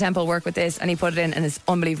bet you the tempo will work with this, and he put it in, and it's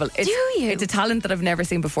unbelievable. It's, Do you? It's a talent that I've never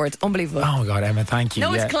seen before. It's unbelievable. Oh my God, Emma, thank you.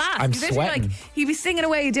 No, Yeah. it's class. I'm He's literally sweating. like, he'd be singing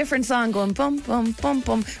away a different song, going bum bum bum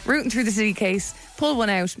bum, rooting through the CD case, pull one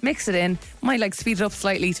out, mix it in, might like speed it up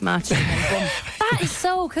slightly to match it, and then boom. That is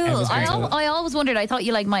so cool. Emma's great. I always wondered. I thought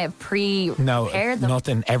you like might have No, prepared them.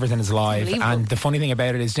 nothing. Everything is live. Unbelievable. And the funny thing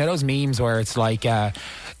about it is, you know those memes where it's like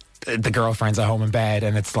the girlfriend's at home in bed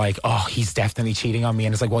and it's like, oh, he's definitely cheating on me,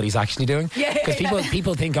 and it's like what he's actually doing. Yeah. Because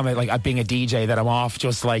people think I'm like being a DJ, that I'm off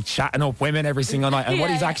just like chatting up women every single night, and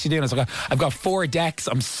what he's actually doing is like, I've got 4 decks,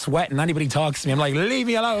 I'm sweating, anybody talks to me, I'm like, leave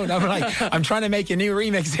me alone. I'm like, I'm trying to make a new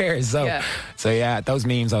remix here. So yeah, those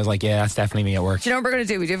memes, I was like, yeah, that's definitely me at work. Do you know what we're going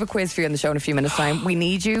to do? We do have a quiz for you on the show in a few minutes' time. We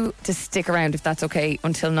need you to stick around, if that's okay,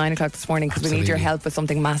 until 9 o'clock this morning, because we need your Absolutely. help with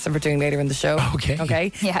something massive we're doing later in the show.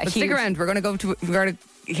 Okay? Yeah, But stick huge. around. We're going to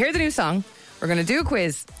hear the new song. We're going to do a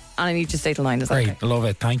quiz, and I need you to stay till 9. Is that Great, okay? love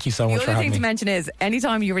it. Thank you so The much for other thing having to me. mention is,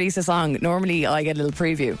 anytime you release a song, normally I get a little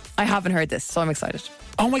preview. I haven't heard this, so I'm excited.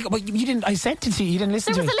 Oh my God, but you didn't, I sent it to you, you didn't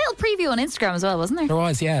listen There to was a it. little preview on Instagram as well, wasn't there? There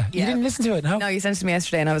was, yeah. You didn't listen to it, no? No, you sent it to me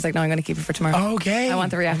yesterday, and I was like, no, I'm going to keep it for tomorrow. Okay. I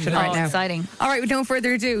want the reaction right now. Exciting. All right, with no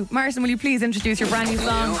further ado, Martin, will you please introduce your brand new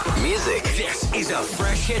song? Music. This is a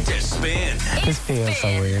fresh hit to spin. This feels so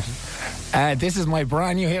weird. This is my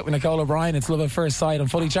brand new hit with Nicole O'Brien. It's Love at First Sight. I'm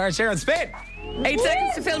fully charged here on Spin. 8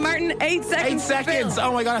 seconds to Phil Martin. 8 seconds. 8 seconds.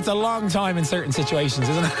 Oh my God, it's a long time in certain situations,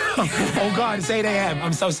 isn't it? Oh God, it's 8 a.m.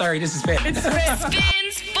 I'm so sorry. This is Spin.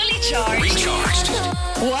 Spins Fully Charged. Recharged.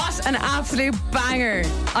 What an absolute banger.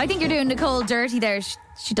 I think you're doing Nicole dirty there.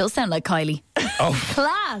 She does sound like Kylie. Oh.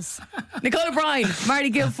 Class. Nicole O'Brien,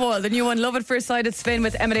 Marty Guilfoyle, the new one, Love at First Sight at Spin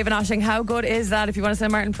with Emma David Ashing. How good is that? If you want to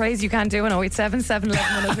send Martin praise, you can do it. 087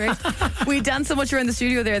 711 103. We danced so much around the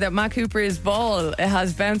studio there that Matt Cooper's ball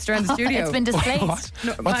has bounced around the studio. It's been displaced. What?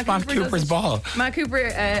 No, What's Matt Cooper Cooper's ball? Matt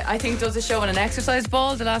Cooper, I think, does a show on an exercise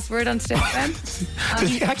ball. The last word on Step Does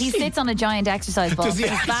he actually? He sits on a giant exercise ball. Does he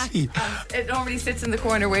His back. actually? It normally sits in the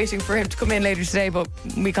corner waiting for him to come in later today, but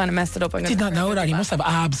we kind of messed it up. I did not know that. He must have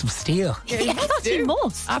abs of steel. Yeah, thought he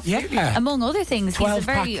must. Absolutely. Yeah. Among other things, he's a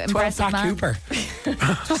very 12 impressive pack man. Cooper.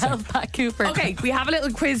 12 pack Cooper. Okay, we have a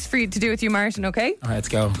little quiz for you to do with you, Martin, okay? All right, let's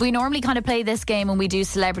go. We normally kind of play this game when we do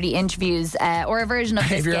celebrity interviews or a version of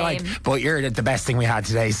this If you're game. like, but you're the best thing we had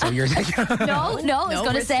today, so you're No, I was No, going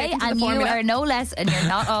we're to say, sticking to the and you formula. are no less, and you're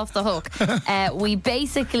not off the hook. We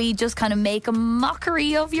basically just kind of make a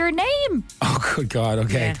mockery of your name. Oh, good God.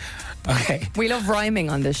 Okay. Okay. We love rhyming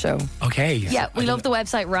on this show. Okay. Yeah, we love the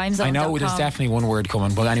website rhymezone.com. I know there's definitely one word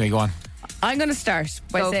coming, but anyway, go on. I'm going to start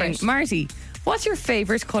by Go for saying, it. Marty, what's your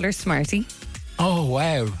favourite colour Smartie? Oh,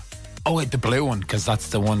 wow. Oh, wait, the blue one, because that's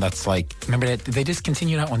the one that's like, remember they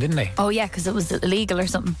discontinued that one, didn't they? Oh, yeah, because it was illegal or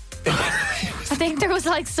something. I think there was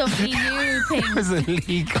like some EU thing. It was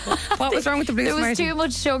illegal. What was wrong with the blue There was Smartie? too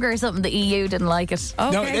much sugar or something. The EU didn't like it.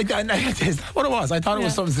 Okay. No, is that what it was? I thought it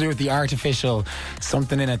was something to do with the artificial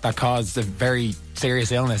something in it that caused a very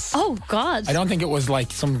serious illness. Oh, God. I don't think it was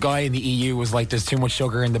like some guy in the EU was like, there's too much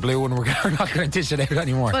sugar in the blue one, we're not going to dish it out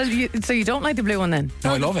anymore. Well, so you don't like the blue one then?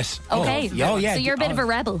 No, I love it. Okay. Oh yeah. So you're a bit of a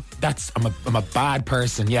rebel. I'm a bad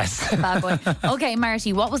person, yes. Bad boy. Okay,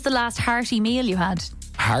 Marty, what was the last hearty meal you had?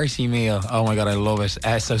 Hearty meal. Oh my God, I love it.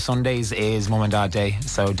 So Sundays is mum and dad day.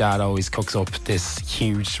 So dad always cooks up this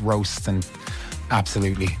huge roast and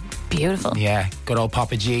absolutely. Beautiful. Yeah, good old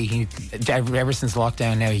Papa G. Ever since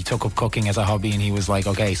lockdown now, he took up cooking as a hobby and he was like,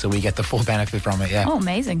 okay, so we get the full benefit from it, yeah. Oh,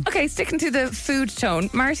 amazing. Okay, sticking to the food tone.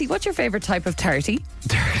 Marty, what's your favourite type of tarty?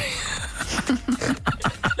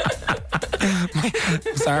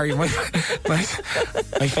 Sorry, my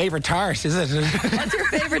favourite tart, is it? What's your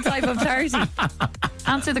favourite type of tarty?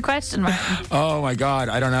 Answer the question, Martin. Oh my God,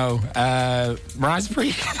 I don't know.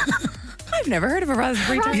 Raspberry? I've never heard of a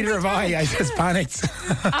raspberry tart. Neither have I just panicked.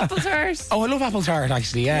 Apple tart. Oh, I love apple tart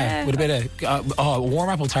actually, yeah. With a bit of, warm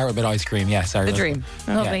apple tart with a bit of ice cream, yeah, sorry. The dream.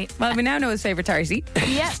 Lovely. Well, we now know his favourite tarty.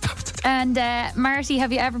 Yeah. And Marty,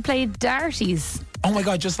 have you ever played darties? Oh my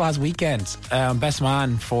God, just last weekend, best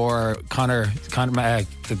man for Connor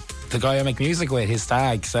the guy I make music with, his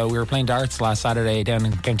stag. So we were playing darts last Saturday down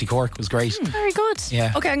in County Cork. It was great. Very good.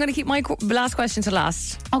 Yeah. Okay, I'm going to keep my last question to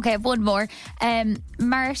last. Okay, one more.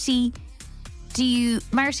 Marty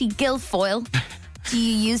Guilfoyle, do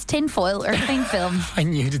you use tinfoil or cling film? I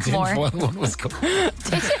knew the tinfoil one was cool.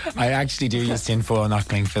 I actually do use tinfoil, not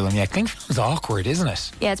cling film. Yeah, cling film's awkward, isn't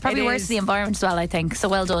it? Yeah, it's probably worse for the environment as well, I think. So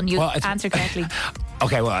well done. You answered correctly.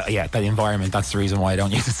 Okay, well, yeah, the environment, that's the reason why I don't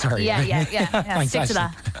use it, sorry. Yeah. Thanks, Stick to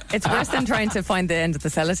that. It's worse than trying to find the end of the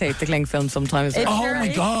sellotape, the cling film sometimes. Oh my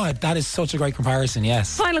God, that is such a great comparison,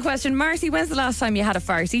 yes. Final question. Marty, when's the last time you had a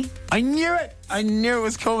farty? I knew it. I knew it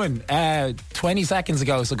was coming. 20 seconds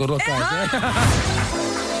ago, so good luck, guys.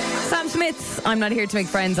 Sam Smith's I'm Not Here to Make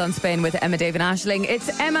Friends on Spin with Emma, Dave and Aisling.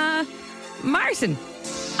 It's Emma Martin.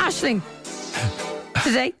 Aisling.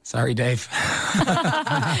 Today. Sorry, Dave.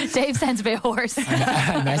 Dave sounds a bit hoarse.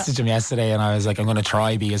 I messaged him yesterday and I was like, I'm going to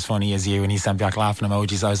try be as funny as you. And he sent back laughing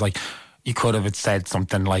emojis. I was like, you could have said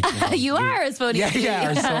something like... You are as funny as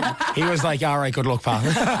Yeah. Or something. He was like, all right, good luck, pal.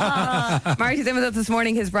 Marty's in with us this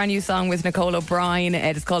morning. His brand new song with Nicole O'Brien.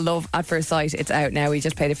 It's called Love at First Sight. It's out now. We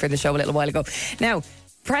just played it for the show a little while ago. Now,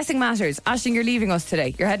 pressing matters. Aisling, you're leaving us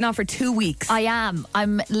today. You're heading off for 2 weeks. I am.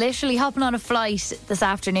 I'm literally hopping on a flight this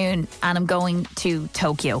afternoon and I'm going to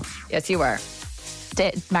Tokyo. Yes, you are.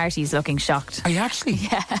 Marty's looking shocked. Are you actually?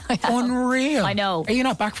 Yeah, I am. Unreal. I know. Are you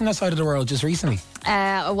not back from that side of the world just recently?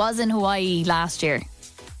 I was in Hawaii last year.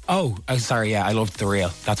 Oh, sorry, yeah, I loved the reel.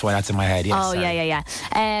 That's why that's in my head, yes. Oh, sorry.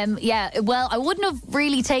 yeah. Well, I wouldn't have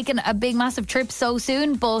really taken a big, massive trip so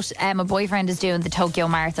soon, but my boyfriend is doing the Tokyo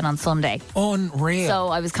Marathon on Sunday. Unreal. So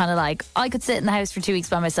I was kind of like, I could sit in the house for 2 weeks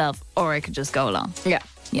by myself, or I could just go along. Yeah.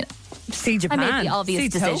 You know. See Japan. I made the obvious See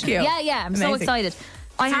decision. Tokyo. Yeah, I'm so Amazing. excited.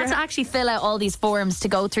 I had to actually fill out all these forms to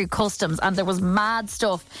go through customs, and there was mad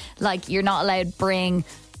stuff like you're not allowed to bring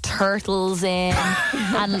turtles in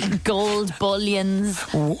and gold bullions.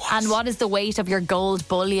 And what is the weight of your gold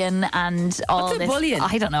bullion and all What's a this? bullion?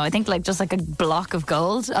 I don't know. I think like just like a block of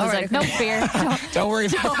gold. I was right, like, no fear. Don't worry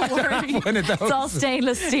about that. worry. One of those. It's all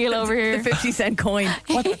stainless steel over here. The 50-cent coin.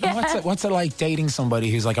 What's it like dating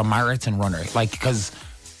somebody who's like a marathon runner? Like, because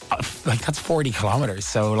like that's 40 kilometers.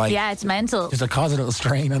 So like, Yeah, it's mental. does it cause a little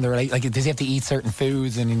strain on the like? Does he have to eat certain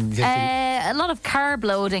foods and? A lot of carb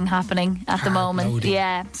loading happening at the moment. loading.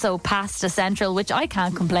 Yeah, so pasta central, which I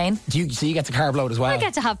can't complain. So you get to carb load as well? I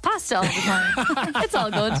get to have pasta all the time. It's all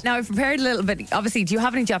good. Now, I've prepared a little bit. Obviously, do you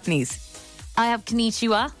have any Japanese? I have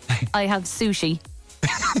konnichiwa. I have sushi.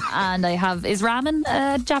 And I have, is ramen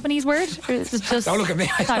a Japanese word? Or is it just Don't look at me.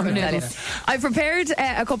 I type of don't know. noodles? I've prepared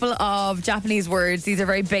a couple of Japanese words. These are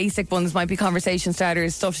very basic ones, might be conversation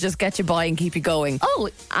starters, stuff to just get you by and keep you going. Oh.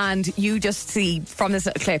 And you just see from this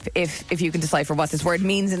little clip if you can decipher what this word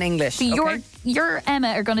means in English. So you're Emma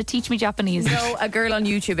are going to teach me Japanese. No, a girl on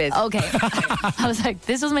YouTube is. Okay. I was like,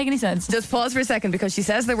 this doesn't make any sense. Just pause for a second because she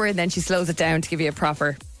says the word and then she slows it down to give you a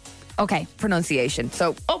proper Okay. pronunciation.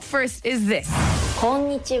 So up first is this. こん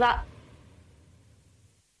にちは。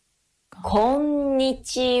こんに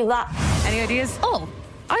ちは。 Any ideas? Oh,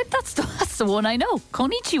 that's the one I know.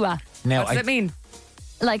 Konnichiwa. Now, What does it mean?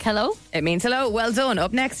 Like hello? It means hello. Well done.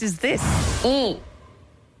 Up next is this. いい。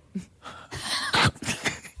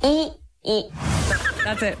いい。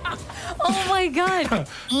 That's it. Oh my god.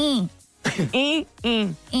 E,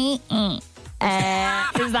 e.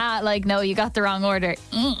 Is that like, no, you got the wrong order?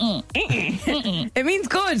 It means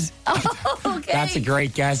good. Okay. That's a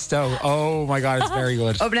great guess, though. Oh my God, it's very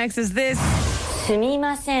good. Up next is this. すみ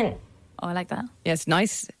ません Oh, I like that. Yes,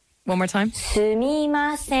 nice. One more time. すみ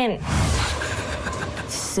ません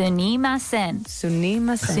Sunimasen.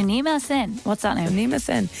 Sunimasen. Sunimasen. What's that now?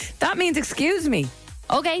 Sunimasen. That means excuse me.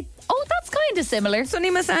 Okay. Oh, that's kind of similar.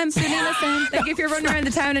 Sunimasen. Sunimasen. Like if you're running around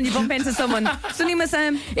the town and you bump into someone.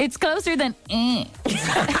 Sunimasen. It's closer than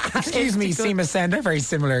Excuse me, Seema Sen. They're very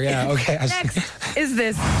similar, yeah. Okay. Next is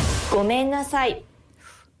this. ごめんなさい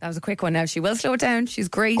That was a quick one now. She will slow it down. She's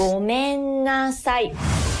great. ごめんなさい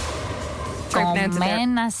Try to pronounce it there.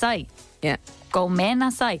 Gomenasai. Yeah.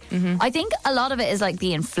 Gomenasai. I think a lot of it is like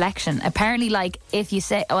the inflection. Apparently, like if you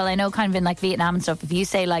say, well, I know kind of in like Vietnam and stuff, if you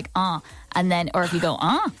say like and then, or if you go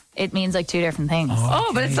it means like two different things.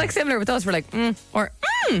 Oh, but it's like similar with us. We're like or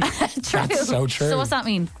True. That's so true. So what's that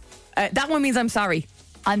mean? that one means I'm sorry.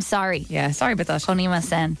 I'm sorry. Yeah, sorry about that.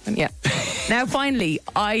 Sunimasen. Yeah. Now, finally,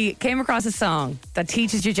 I came across a song that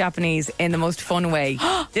teaches you Japanese in the most fun way.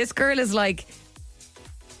 This girl is like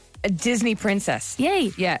a Disney princess.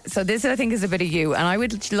 Yay. Yeah, so this I think is a bit of you, and I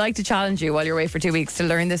would like to challenge you while you're away for 2 weeks to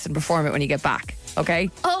learn this and perform it when you get back.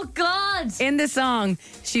 Okay? Oh God. In the song,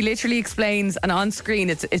 she literally explains, and on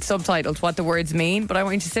screen it's subtitled what the words mean, but I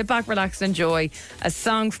want you to sit back, relax and enjoy a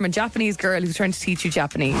song from a Japanese girl who's trying to teach you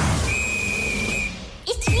Japanese. 1,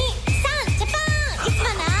 2, 3, Japan! It's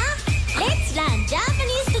Mana! Let's learn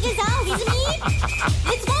Japanese together with me!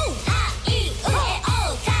 Let's go!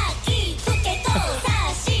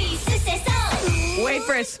 Wait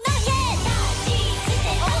for it.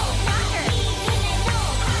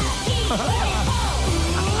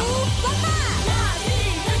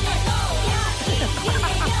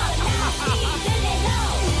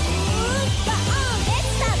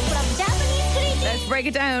 Let's break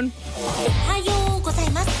it down.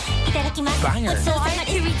 Banger. So I have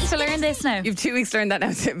 2 weeks to learn this now. You've 2 weeks to learn that now.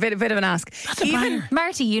 It's a bit of an ask. That's a banger.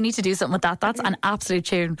 Marty, you need to do something with that. That's an absolute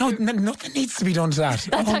tune. No, nothing needs to be done to that.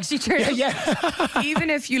 That's actually true. Yeah. Even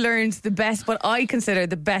if you learned the best, what I consider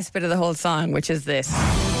the best bit of the whole song, which is this.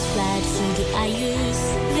 It's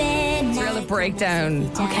a real breakdown.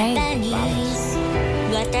 Okay.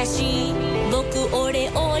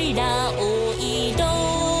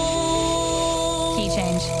 Key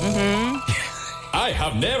change. I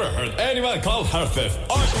have never heard anyone call herself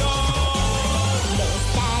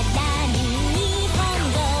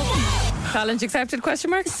Challenge accepted, question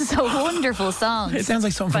mark? This is a wonderful song. It sounds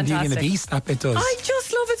like something from Beauty and the Fantastic. Beast, that bit does. I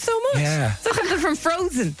just love it so much. Yeah. It's like something from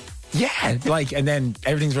Frozen. Yeah, like, and then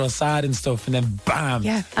everything's real sad and stuff, and then bam,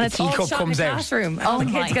 Yeah, the and it's all teacup shot in a comes out. classroom. And Oh all the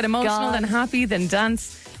my kids get emotional, God. then happy, then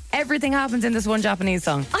dance. Everything happens in this one Japanese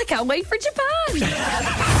song. I can't wait for Japan.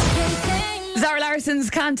 Zara Larson's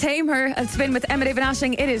Can't Tame Her. It's been with Emma David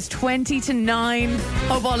Ashling. It is 20-9.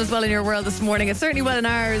 Hope all is well in your world this morning. It's certainly well in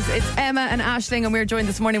ours. It's Emma and Ashling, and we're joined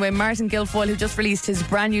this morning by Martin Guilfoyle, who just released his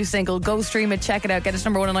brand new single. Go stream it, check it out, get it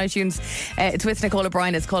 #1 on iTunes. It's with Nicole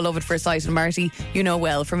O'Brien. It's called Love at First Sight. And Marty, you know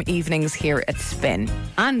well from evenings here at Spin,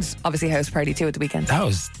 and obviously House Party too at the weekend. That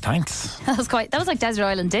was, thanks. That was like Desert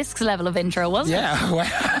Island Discs level of intro, wasn't it? Yeah, well,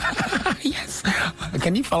 yes.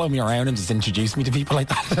 Can you follow me around and just introduce me to people like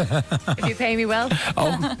that? If you pay me well.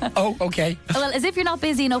 Oh, okay. Well, as if you're not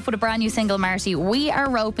busy enough with a brand new single, Marty, we are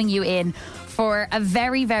roping you in for a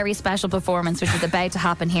very, very special performance which is about to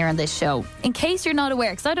happen here on this show. In case you're not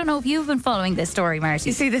aware, because I don't know if you've been following this story, Marty.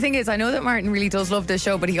 You see, the thing is, I know that Martin really does love this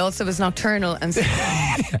show, but he also is nocturnal, and so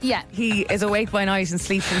Yeah. he is awake by night and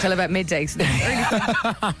sleeps until about midday. So this is early.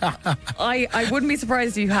 I wouldn't be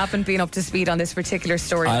surprised if you haven't been up to speed on this particular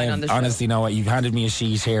storyline on the show. Honestly, know what? You've handed me a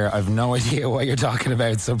sheet here. I've no idea what you're talking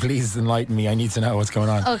about, so please enlighten me. I need to know what's going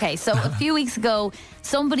on. Okay, so a few weeks ago,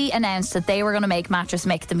 somebody announced that they were going to make Mattress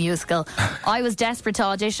Mick the musical. I was desperate to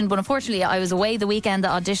audition, but unfortunately I was away the weekend the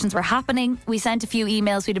auditions were happening. We sent a few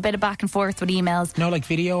emails. We had a bit of back and forth with emails. No, like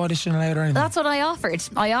video audition allowed or anything? That's what I offered.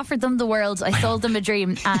 I offered them the world. I sold them a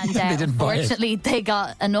dream. And They didn't buy it. unfortunately, they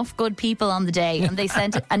got enough good people on the day. And they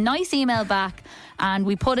sent a nice email back and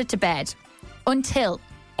we put it to bed. Until...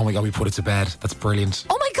 Oh my God, we put it to bed. That's brilliant.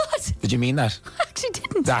 Oh my God! Did you mean that? I actually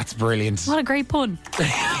didn't. That's brilliant. What a great pun.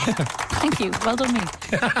 Thank you. Well done, me.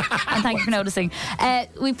 And thank you for noticing.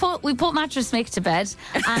 We put Mattress Mick to bed.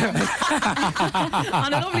 And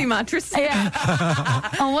On a lovely mattress. yeah,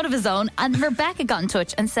 on one of his own. And Rebecca got in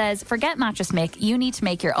touch and says, forget Mattress Mick, you need to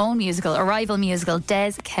make your own musical, a rival musical,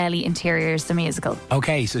 Des Kelly Interiors the musical.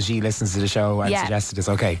 Okay, so she listens to the show and Yeah. suggested this.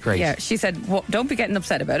 Okay, great. Yeah, she said, well, don't be getting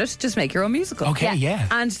upset about it. Just make your own musical. Okay, yeah.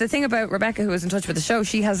 And the thing about Rebecca, who was in touch with the show,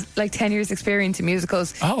 she has like 10 years experience in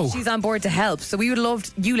musicals. Oh. She's on board to help. So we would love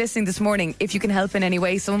you listening this morning if you can help in any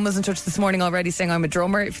way. Someone was in touch this morning already saying I'm a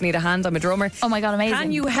drummer. If you need a hand, I'm a drummer. Oh my God, amazing.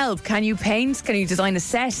 Can you help? Can you paint? Can you design a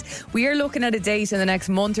set? We are looking at a date in the next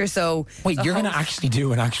month or so. Wait, you're going to actually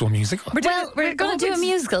do an actual musical? We're going to do a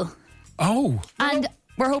musical. Oh. And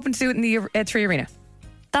we're hoping to do it in the 3 Arena.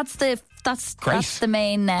 That's the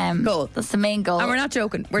main goal. That's the main goal. And we're not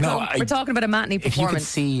joking. We're talking about a matinee If you could performance.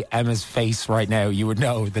 see Emma's face right now, you would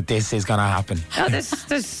know that this is going to happen. No,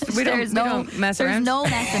 we don't mess around. There's no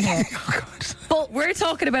messing here. But we're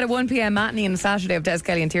talking about a 1 p.m. matinee on the Saturday of Des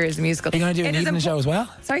Kelly Interiors the musical. Are you going to do an evening show as well?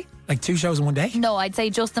 Sorry? Like 2 shows in one day? No, I'd say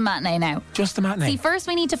just the matinee now. Just the matinee? See, first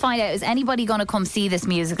we need to find out, is anybody going to come see this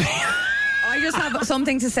musical? I just have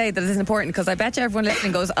something to say that is important because I bet you everyone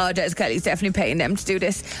listening goes, oh, Des Kelly's definitely paying them to do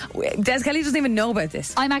this. Des Kelly doesn't even know about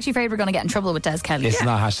this. I'm actually afraid we're going to get in trouble with Des Kelly. It's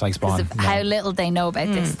not hashtag Spawn. Because of how little they know about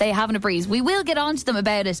this. They haven't a breeze. We will get on to them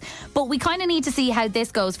about it, but we kind of need to see how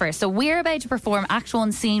this goes first. So we're about to perform Act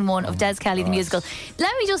 1, Scene 1 of Des Kelly the musical.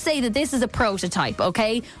 Let me just say that this is a prototype,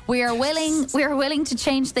 okay? We are willing to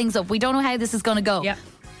change things up. We don't know how this is going to go. Yeah.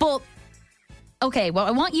 But, okay, what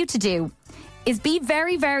I want you to do is be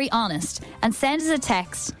very, very honest and send us a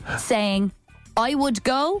text saying, I would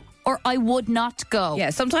go or I would not go.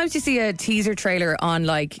 Yeah, sometimes you see a teaser trailer on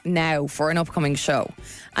like now for an upcoming show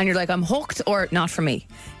and you're like, I'm hooked or not for me.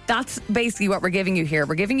 That's basically what we're giving you here.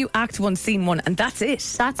 We're giving you Act 1, Scene 1 and that's it.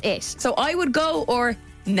 That's it. So I would go or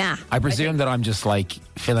nah. I presume that I'm just like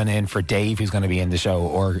filling in for Dave who's going to be in the show,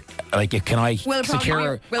 or like can I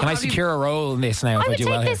secure a role in this now if I do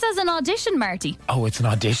well take here? this as an audition, Marty. Oh, it's an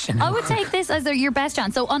audition. I would take this as your best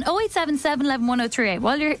chance. So on 087 711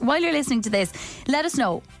 1038, while you're listening to this, let us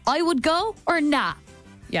know. I would go or nah.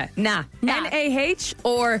 Yeah, nah. NAH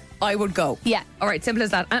or I would go. Yeah. All right, simple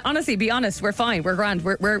as that. And honestly, be honest, we're fine. We're grand.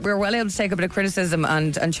 We're well able to take a bit of criticism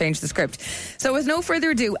and change the script. So with no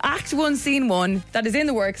further ado, Act 1, Scene 1, that is in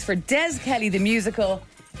the works for Des Kelly the musical.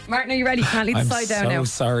 Martin, are you ready? You can't leave the side down now. I'm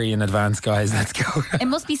so sorry in advance, guys. Let's go. It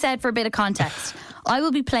must be said for a bit of context. I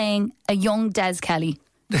will be playing a young Des Kelly.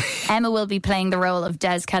 Emma will be playing the role of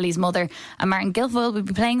Des Kelly's mother, and Martin Guilfoyle will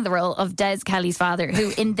be playing the role of Des Kelly's father,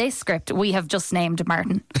 who in this script we have just named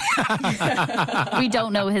Martin. We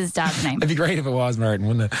don't know his dad's name. It'd be great if it was Martin,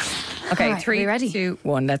 wouldn't it? Okay, right, 3, 2,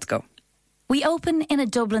 1, let's go. We open in a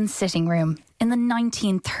Dublin sitting room in the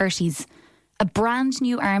 1930s. A brand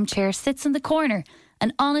new armchair sits in the corner,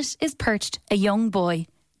 and on it is perched a young boy,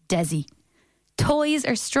 Desi. Toys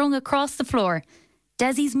are strung across the floor.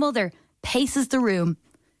 Desi's mother paces the room.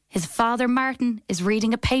 His father, Martin, is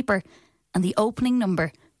reading a paper, and the opening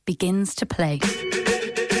number begins to play.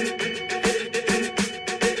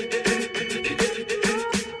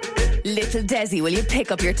 Little Desi, will you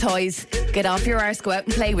pick up your toys? Get off your arse, go out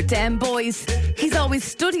and play with them boys. He's always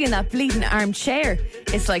studying that bleeding armchair.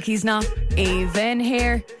 It's like he's not even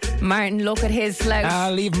here. Martin, look at his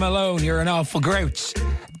slouch. Leave him alone, you're an awful grouch.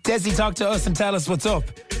 Desi, talk to us and tell us what's up.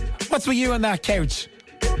 What's with you on that couch?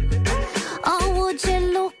 Oh, would you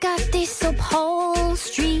look at this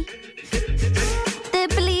upholstery? The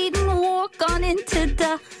bleeding war gone into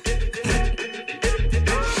the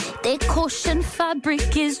cushion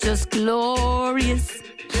fabric is just glorious.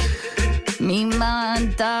 Me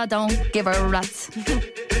man, dad don't give a rat.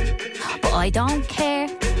 But I don't care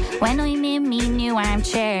when I'm in me new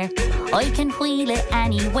armchair. I can wheel it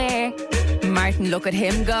anywhere. Martin, look at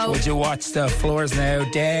him go. Would you watch the floors now,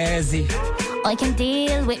 Desi? I can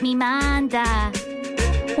deal with me man, dad,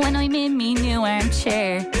 when I'm in me new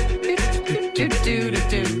armchair.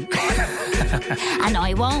 And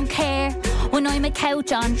I won't care when I'm a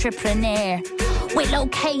couch entrepreneur with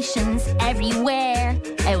locations everywhere.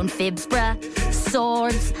 Out in Fibsborough,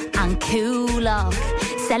 Swords and Coolock,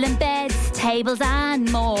 selling beds, tables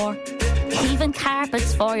and more, even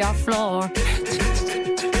carpets for your floor.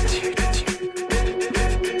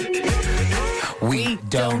 We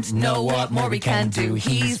don't know what more we can do.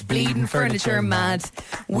 He's bleeding furniture mad.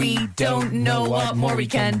 We don't know what more we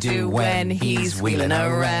can do when he's wheeling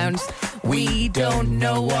around. We don't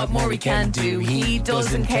know what more we can do. He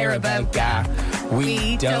doesn't care about that.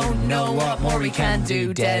 We don't know what more we can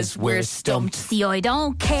do. Des, we're stumped. See, I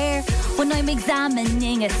don't care when I'm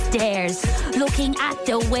examining a stairs, looking at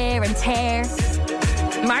the wear and tear.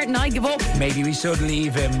 Martin, I give up. Maybe we should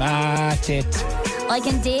leave him at it. I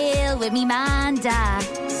can deal with me man, dad,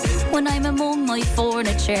 when I'm among my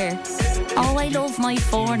furniture. Oh, I love my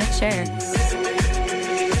furniture.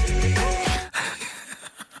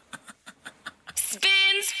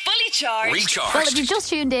 Spins Fully Charged. Recharged. Well, if you've just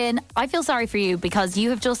tuned in, I feel sorry for you because you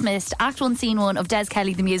have just missed Act 1, Scene 1 of Des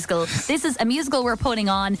Kelly the musical. This is a musical we're putting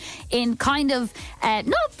on in kind of,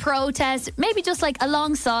 not protest, maybe just like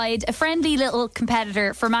alongside a friendly little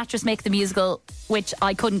competitor for Mattress Make the Musical, which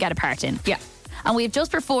I couldn't get a part in. Yeah. And we've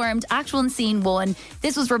just performed Act 1, Scene 1.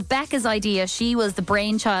 This was Rebecca's idea. She was the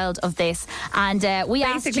brainchild of this. And we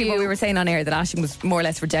asked Basically, you... what we were saying on air, that Aisling was more or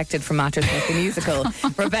less rejected from Mattress Make the Musical.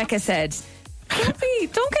 Rebecca said,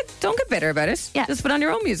 don't get bitter about it. Yeah. Just put on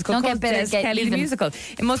your own musical. Don't called get bitter, Des get Kelly even. the musical.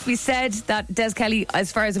 It must be said that Des Kelly, as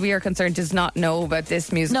far as we are concerned, does not know about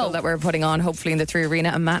this musical that we're putting on, hopefully in the Three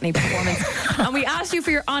Arena, a matinee performance. And we asked you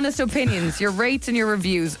for your honest opinions, your rates and your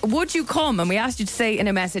reviews. Would you come? And we asked you to say in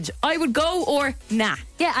a message, I would go or nah.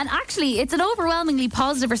 Yeah, and actually, it's an overwhelmingly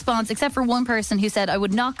positive response, except for one person who said, I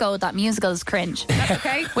would not go, that musical is cringe. That's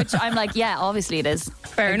okay. Which I'm like, yeah, obviously it is.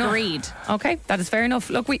 Fair enough. Agreed. Okay, that is fair enough.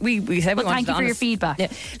 Look, we said we Well, thank wanted you for your honest. feedback. Yeah.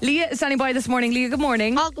 Leah is standing by this morning. Leah, good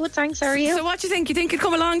morning. All good, thanks. How are you? So what do you think? You think you'd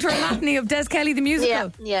come along to our matinee of Des Kelly the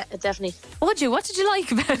musical? Yeah, definitely. Would you? What did you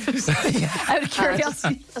like about it? Out of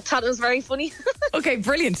curiosity. I thought it was very funny. Okay,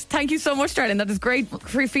 brilliant. Thank you so much, darling. That is great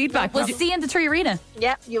free feedback. We'll see you in the Three Arena.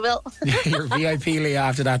 Yeah, you will. You're VIP, Leah,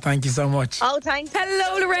 after that. Thank you so much. Oh, thanks.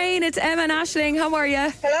 Hello, Lorraine. It's Emma and Aisling. How are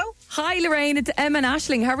you? Hello? Hi, Lorraine. It's Emma and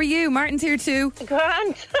Aisling. How are you? Martin's here too.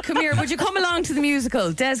 Grand. Come here. Would you come along to the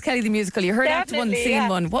musical? Des Kelly the musical. You heard Act 1, Definitely, Scene yeah.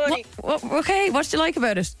 1. Okay, what did you like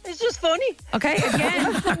about it? It's just funny. Okay,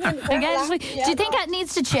 again. Again, do you think that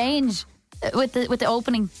needs to change with the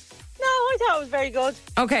opening? No, I thought it was very good.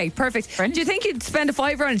 Okay, perfect. Do you think you'd spend a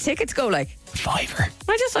 £5 on a ticket to go, like? Fiver.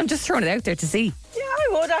 I'm just throwing it out there to see. Yeah, I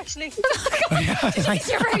would actually.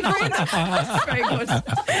 You're very good. That's very good.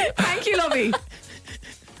 Thank you, lovey.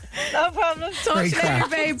 No problem. Talk to you Great later, crack.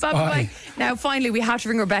 babe. Bye-bye. Now, finally, we have to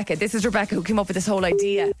ring Rebecca. This is Rebecca who came up with this whole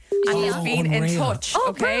idea. And has been in unreal. touch,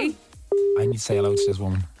 okay? I need to say hello to this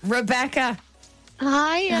woman. Rebecca.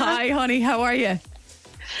 Hi. Hi, honey. How are you?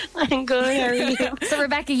 I'm good. How are you? So,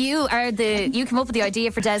 Rebecca, you came up with the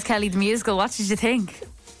idea for Des Kelly the musical. What did you think?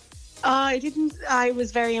 I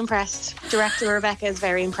was very impressed. Director Rebecca is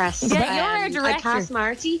very impressed. Yeah, you're a director. I cast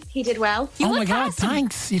Marty. He did well. Oh my God,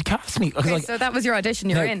 thanks. You'd cast me. Okay, so that was your audition.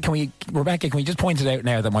 You're Now, in. Rebecca, can we just point it out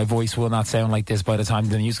now that my voice will not sound like this by the time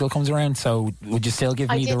the musical comes around? So would you still give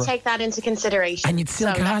I me did the... take that into consideration. And you'd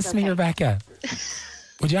still so cast that's me, okay. Rebecca?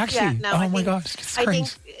 Would you actually? Yeah, no, oh I my think- gosh, it's I great.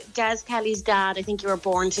 think Des Kelly's dad, I think you were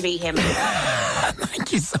born to be him.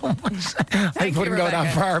 Thank you so much. I you, wouldn't go that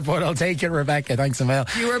Rebecca. far, but I'll take it, Rebecca. Thanks a mil.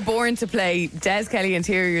 You were born to play Des Kelly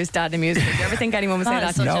Interior's dad in music. Do you ever think anyone would say God, that?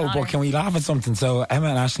 it's such to you? an No, honour. but can we laugh at something? So Emma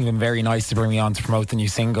and Aisling have been very nice to bring me on to promote the new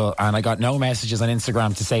single, and I got no messages on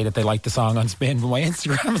Instagram to say that they like the song on Spin, but my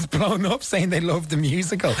Instagram is blown up saying they love the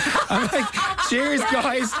musical. I'm like, cheers,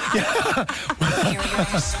 guys.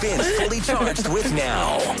 Spins fully charged with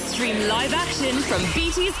Now. Stream live action from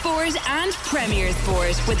BT Sport and Premier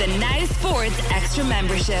Sport with a Now Sports Extra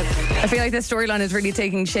membership. I feel like this storyline is really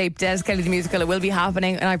taking shape. Des Kelly the musical. It will be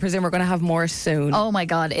happening, and I presume we're going to have more soon. Oh my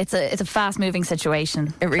God, it's a fast moving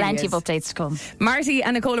situation. It really Plenty is. of updates to come. Marty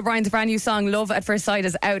and Nicole O'Brien's brand new song "Love at First Sight"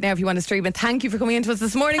 is out now if you want to stream it. Thank you for coming into us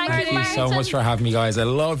this morning, Thank you, Marty. Thank you so much for having me, guys. I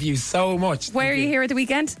love you so much. Where are you here at the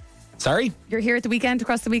weekend? Sorry? You're here at the weekend,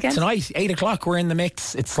 across the weekend? Tonight, 8 o'clock, we're in the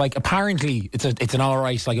mix. It's like, apparently, it's an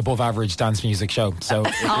alright, like above average dance music show. So,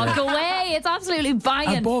 Oh, go away. It's absolutely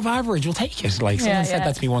banging. above average, we'll take it. Like, someone Yeah, said yeah.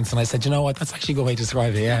 that to me once, and I said, you know what, that's actually a good way to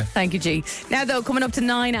describe it, yeah. Thank you, G. Now, though, coming up to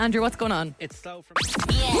 9, Andrew, what's going on? It's slow from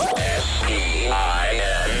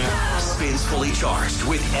Spins fully charged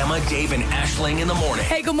with Emma, Dave, and Aisling in the morning.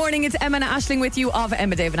 Hey, good morning. It's Emma and Aisling with you of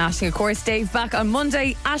Emma, Dave, and Aisling. Of course, Dave back on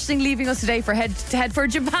Monday. Aisling leaving us today to head for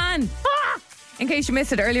Japan. In case you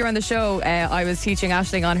missed it earlier on the show, I was teaching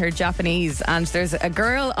Aisling on her Japanese, and there's a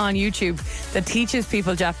girl on YouTube that teaches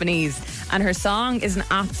people Japanese, and her song is an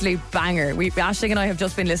absolute banger. Aisling and I have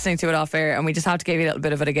just been listening to it off air, and we just have to give you a little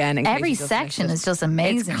bit of it again. in case Every you just section missed it. is just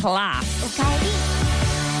amazing. It's class.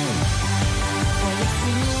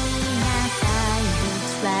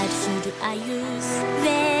 あゆ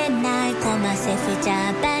れないコマセフジ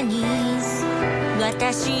ャパニーズ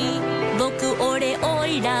私僕俺お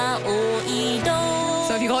いらおいど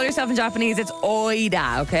So if you call yourself in Japanese, it's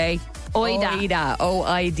Oida, okay? Oida. Oida.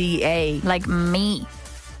 O-I-D-A. Like me.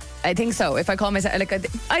 I think so. If I call myself, like,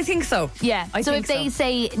 I think so. Yeah. I So think if they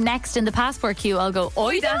say next in the passport queue, I'll go,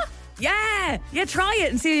 Oida. Yeah, try it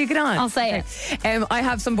and see how you get on. I'll say it. I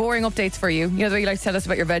have some boring updates for you. You know the way you like to tell us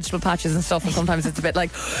about your vegetable patches and stuff, and sometimes it's a bit like,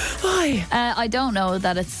 why? I don't know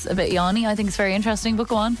that it's a bit yawny. I think it's very interesting, but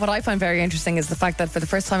go on. What I find very interesting is the fact that for the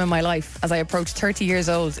first time in my life, as I approach 30 years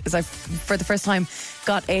old, is I, for the first time,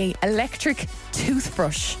 got a electric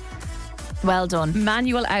toothbrush. Well done.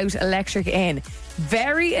 Manual out, electric in.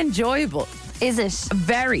 Very enjoyable. Is it?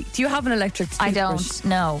 Very. Do you have an electric toothbrush? I don't,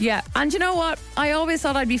 no. Yeah, and you know what? I always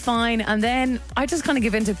thought I'd be fine, and then I just kind of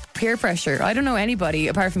give in to peer pressure. I don't know anybody,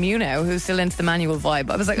 apart from you now, who's still into the manual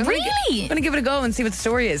vibe. I was like, I'm Really? going to give it a go and see what the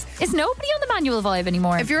story is. Is nobody on the manual vibe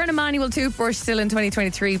anymore? If you're on a manual toothbrush still in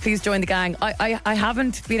 2023, please join the gang. I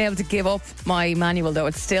haven't been able to give up my manual, though.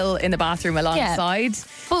 It's still in the bathroom alongside.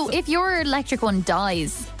 Well, if your electric one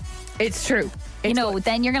dies, it's true. Then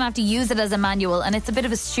you're going to have to use it as a manual, and it's a bit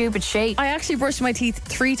of a stupid shape. I actually brushed my teeth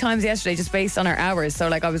 3 times yesterday just based on our hours. So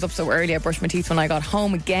like I was up so early, I brushed my teeth when I got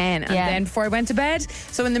home again, and then before I went to bed.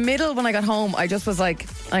 So in the middle when I got home, I just was like,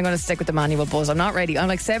 I'm going to stick with the manual buzz. I'm not ready. I'm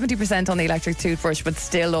like 70% on the electric toothbrush, but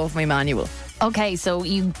still love my manual. Okay, so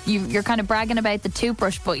you're kind of bragging about the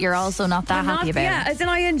toothbrush, but you're also not that happy about it. Yeah, as in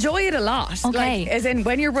I enjoy it a lot. Okay. Like, as in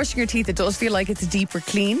when you're brushing your teeth, it does feel like it's a deeper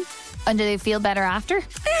clean. And do they feel better after?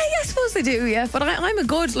 Yeah, I suppose they do, yeah. But I'm a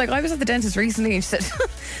good, like I was at the dentist recently and she said,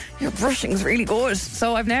 your brushing's really good.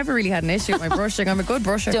 So I've never really had an issue with my brushing. I'm a good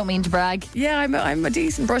brusher. Don't mean to brag. Yeah, I'm a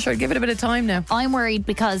decent brusher. I'd give it a bit of time now. I'm worried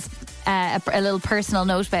because a little personal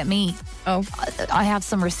note about me. Oh. I have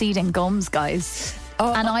some receding gums, guys.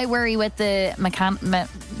 Oh, and I worry with the what's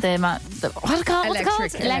it called?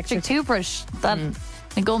 Electric toothbrush. That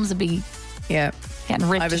my gums would be getting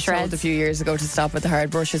ripped I was to shreds. told a few years ago to stop with the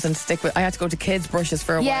hard brushes and stick with. I had to go to kids' brushes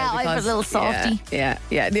for a while. Yeah, I have a little softy. Yeah,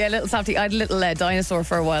 little softy. I had a little dinosaur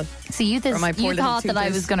for a while. So you thought that I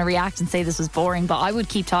was going to react and say this was boring, but I would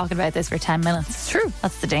keep talking about this for 10 minutes. It's true.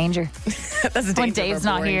 That's the danger. That's the danger when Dave's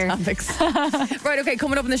not here. Right, okay,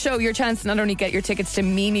 coming up in the show, your chance to not only get your tickets to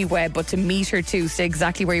Mimi Webb, but to meet her too. Stay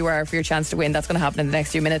exactly where you are for your chance to win. That's going to happen in the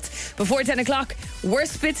next few minutes. Before 10 o'clock,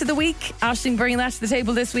 worst bits of the week. Aisling bringing that to the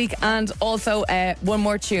table this week. And also one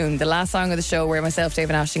more tune, the last song of the show where myself, Dave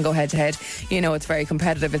and Aisling go head to head. You know it's very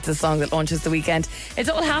competitive. It's a song that launches the weekend. It's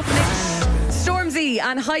all happening. Stormzy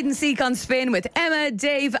and Hide and Seek on Spin with Emma,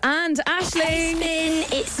 Dave and Aisling. Hey,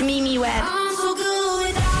 Spin, it's Mimi Webb. I'm so good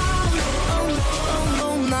without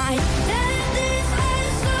my.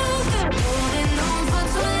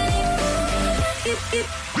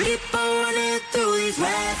 Keep on running through these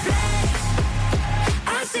red flags.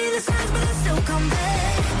 I see the signs, but I still come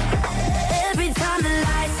back. Every time the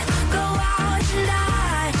lights go out and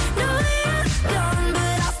I know you're gone,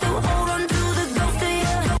 but I still hold on to the ghost of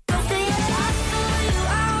you. I saw you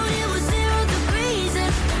out, it was 0 degrees,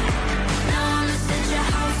 and now I'm gonna set your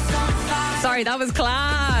house on fire. Sorry, that was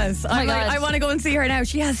class. I'm like, I want to go and see her now.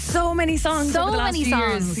 She has so many songs over the last few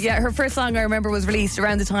years. Yeah, her first song I remember was released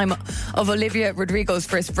around the time of Olivia Rodrigo's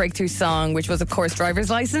first breakthrough song, which was of course Driver's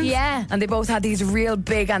License. Yeah. And they both had these real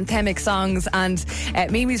big anthemic songs. And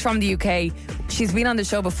Mimi's from the UK. She's been on the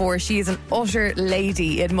show before. She is an utter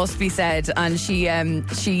lady, it must be said. And she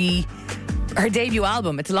her debut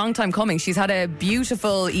album, it's a long time coming. She's had a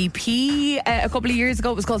beautiful EP a couple of years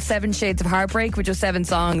ago. It was called 7 Shades of Heartbreak, which was 7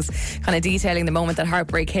 songs kind of detailing the moment that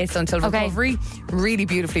heartbreak hits until recovery. Really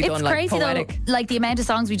beautifully done, like crazy poetic. Though, like the amount of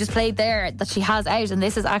songs we just played there that she has out, and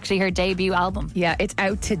this is actually her debut album. Yeah, it's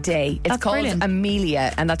out today. It's called brilliant.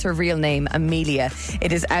 Amelia, and that's her real name, Amelia.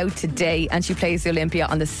 It is out today, and she plays the Olympia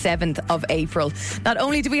on the 7th of April. Not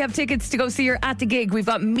only do we have tickets to go see her at the gig, we've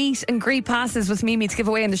got meet and greet passes with Mimi to give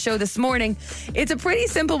away in the show this morning. It's a pretty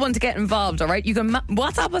simple one to get involved, all right? You can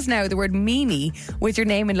WhatsApp us now the word Mimi with your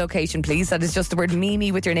name and location, please. That is just the word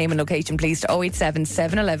Mimi with your name and location, please, to 087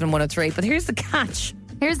 711 1038. But here's the catch.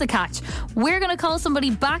 Here's the catch. We're going to call somebody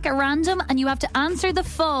back at random, and you have to answer the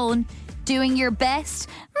phone doing your best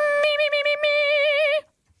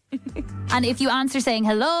me. And if you answer saying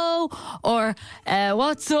hello or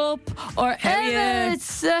what's up or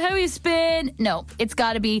how you spin, no, it's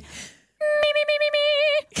got to be me.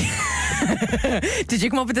 Did you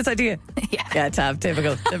come up with this idea? Yeah, Tav,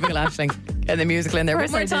 typical Aisling. Get the musical in there.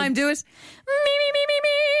 One more time, do it.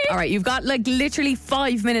 Me. All right, you've got like literally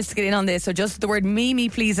 5 minutes to get in on this, so just the word Mimi,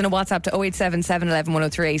 please, in a WhatsApp to 087 711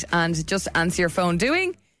 1038, and just answer your phone doing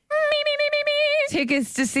me.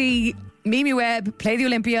 Tickets to see Mimi Webb play the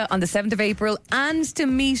Olympia on the 7th of April, and to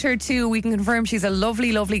meet her too. We can confirm she's a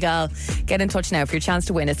lovely, lovely gal. Get in touch now for your chance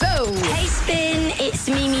to win it. So, hey Spin, it's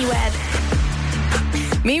Mimi Webb.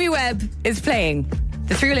 Mimi Webb is playing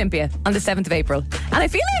the 3 Olympia on the 7th of April. And I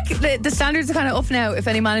feel like the standards are kind of up now if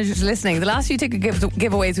any managers are listening. The last few ticket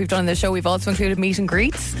giveaways we've done on the show, we've also included meet and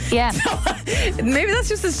greets. Yeah. So, maybe that's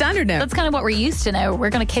just the standard now. That's kind of what we're used to now. We're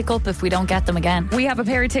going to kick up if we don't get them again. We have a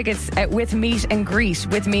pair of tickets with meet and greet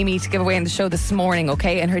with Mimi to give away in the show this morning,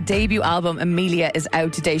 okay? And her debut album, Amelia, is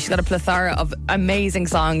out today. She's got a plethora of amazing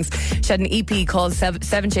songs. She had an EP called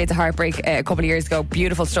Seven Shades of Heartbreak a couple of years ago.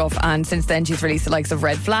 Beautiful stuff. And since then, she's released the likes of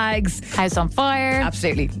Red Flags, House on Fire.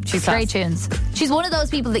 Absolutely. She's great tunes. She's one of those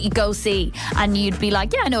people that you go see and you'd be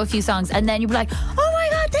like, yeah, I know a few songs. And then you'd be like, oh my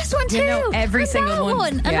God, this one too. You know every and single that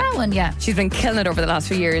one. And that one, yeah. She's been killing it over the last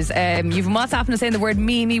few years. You've been WhatsApping us saying the word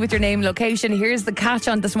Mimi with your name, location. Here's the catch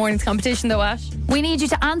on this morning's competition though, Ash. We need you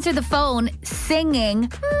to answer the phone singing me.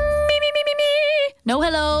 No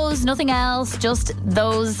hellos, nothing else, just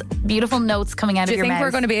those beautiful notes coming out of your mouth. Do you think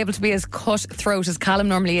we're going to be able to be as cutthroat as Callum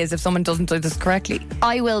normally is if someone doesn't do this correctly?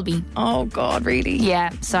 I will be. Oh God, really?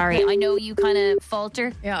 Yeah, sorry. I know you kind of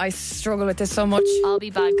falter. Yeah, I struggle with this so much. I'll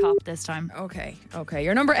be bad cop this time. Okay.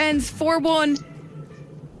 Your number ends 41.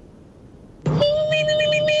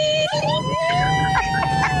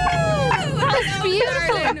 That's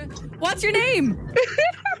beautiful. What's your name?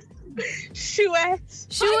 Shuette.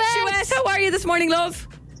 How are you this morning, love?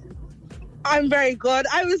 I'm very good.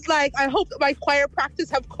 I was like, I hope that my choir practice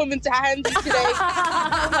have come into handy today.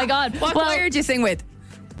 Oh my God. What choir did you sing with?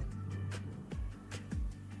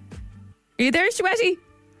 Are you there, Shuette?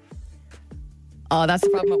 Oh, that's the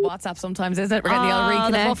problem with WhatsApp sometimes, isn't it? We're getting the old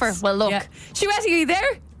reconnects. The buffer. Well, look. Yeah. Shuette, are you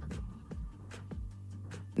there?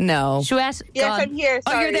 No. Shuette, yes, gone. I'm here.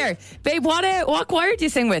 Sorry. Oh, you're there. Babe, what choir do you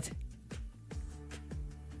sing with?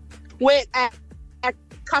 With at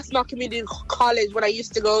Castleknock Community College when I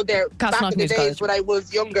used to go there back in the days College. when I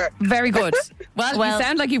was younger. Very good. Well, you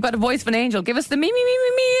sound like you've got a voice of an angel. Give us the me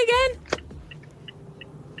again.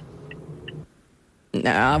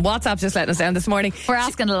 Nah, WhatsApp's just letting us down this morning. We're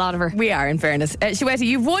asking a lot of her. We are, in fairness. Shuette,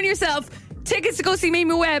 you've won yourself tickets to go see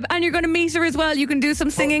Mimi Webb, and you're going to meet her as well. You can do some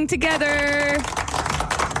singing together.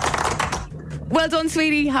 Well done,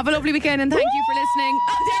 sweetie. Have a lovely weekend, and thank you for listening.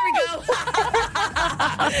 Oh, there we go.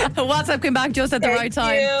 WhatsApp came back just at the right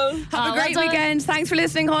time. Have a great weekend. Thanks for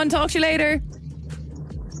listening, hon. Talk to you later.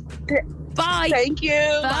 Bye. Thank you.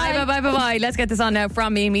 Bye. Let's get this on now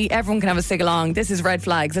from Mimi. Everyone can have a sing along. This is Red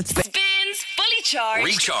Flags. It's Spins Fully Charged.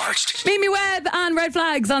 Recharged. Mimi Webb and Red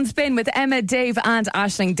Flags on Spin with Emma, Dave and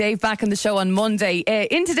Aisling. Dave back on the show on Monday.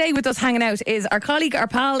 In today with us hanging out is our colleague, our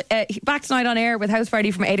pal, back tonight on air with House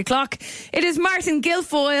Party from 8 o'clock. It is Martin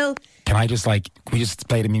Guilfoyle. Can I just can we just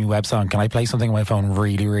play the Mimi Webb song? Can I play something on my phone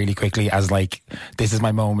really, really quickly as this is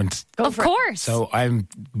my moment? Of course. So I'm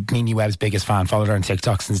Mimi Webb's biggest fan. Followed her on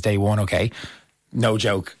TikTok since day one, okay? No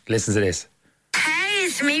joke. Listen to this. Hey,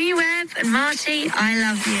 it's Mimi Webb and Marty. I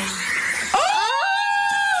love you.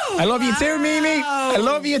 I love you too, Mimi. I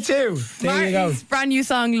love you too. There you go. Martin's brand new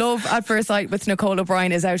song, Love at First Sight with Nicole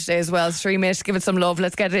O'Brien, is out today as well. Stream it, give it some love.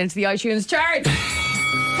 Let's get it into the iTunes chart.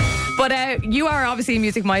 But you are obviously a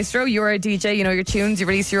music maestro. You're a DJ, you know your tunes, you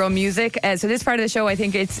release your own music. So this part of the show, I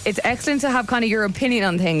think it's excellent to have kind of your opinion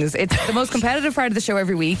on things. It's the most competitive part of the show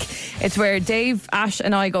every week. It's where Dave, Ash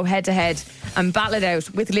and I go head to head and battle it out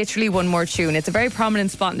with literally one more tune. It's a very prominent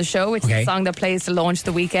spot in the show. It's the song that plays to launch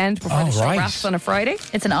the weekend before the show wraps on a Friday.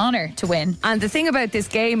 It's an honour to win. And the thing about this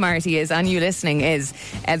game, Marty, is, and you listening, is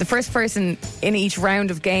the first person in each round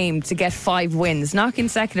of game to get 5 wins, not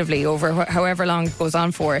consecutively over however long it goes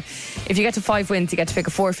on for. If you get to 5 wins, you get to pick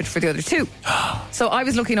a forfeit for the other 2. So I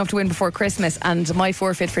was lucky enough to win before Christmas, and my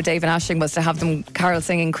forfeit for Dave and Aisling was to have them carol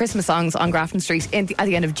singing Christmas songs on Grafton Street at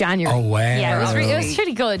the end of January. Oh, wow. Yeah, it was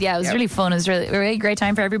really good. Yeah, it was really fun. It was really, really great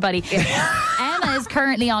time for everybody. Emma is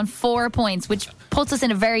currently on 4 points, which puts us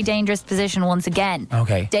in a very dangerous position once again.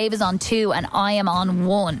 Okay. Dave is on 2 and I am on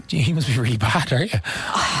 1. Gee, you must be really bad, are you?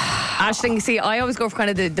 Aisling, see, I always go for kind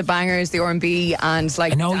of the bangers, the R&B, and I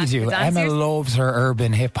know you do. Emma loves her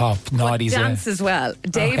urban hip hop naughties. Dance as well.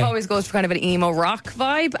 Dave always goes for kind of an emo rock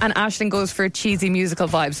vibe, and Aisling goes for a cheesy musical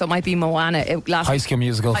vibe. So it might be Moana. High School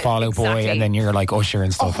Musical, Fall Out Boy, and then you're like Usher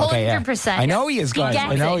and stuff. 100%. Okay, yeah. I know he is, guys.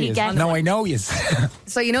 I know he is. No, I know he is.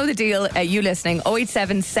 So you know the deal. You listening?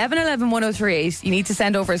 087 711 1038. You need to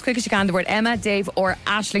send over as quick as you can the word Emma, Dave, or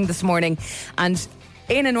Aisling this morning, and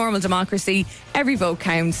in a normal democracy, every vote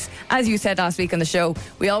counts. As you said last week on the show,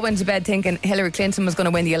 we all went to bed thinking Hillary Clinton was going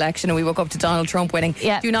to win the election, and we woke up to Donald Trump winning.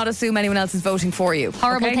 Yeah. Do not assume anyone else is voting for you.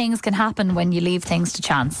 Horrible things can happen when you leave things to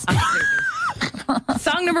chance. Absolutely.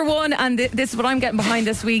 Song number 1, and this is what I'm getting behind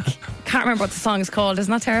this week. Can't remember what the song is called.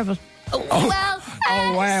 Isn't that terrible? Well,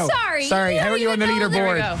 wow. Sorry. How are you on the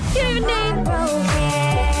leaderboard? There we go.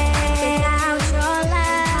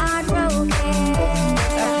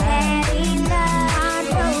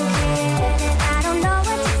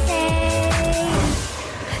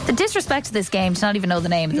 disrespect to this game to not even know the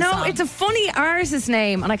name of the song. No, it's a funny artist's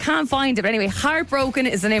name and I can't find it. But anyway, Heartbroken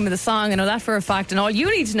is the name of the song. I know that for a fact. And all you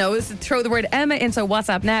need to know is to throw the word Emma into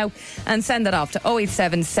WhatsApp now and send that off to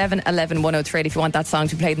 087 711 1038 if you want that song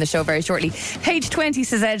to be played in the show very shortly. Page 20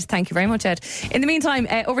 says Ed. Thank you very much, Ed. In the meantime,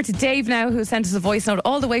 over to Dave now, who sent us a voice note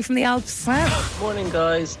all the way from the Alps. Morning,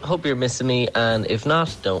 guys. Hope you're missing me, and if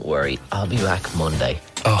not, don't worry. I'll be back Monday.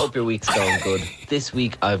 Hope your week's going good. This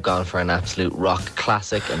week I've gone for an absolute rock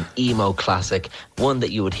classic, an emo classic, one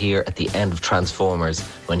that you would hear at the end of Transformers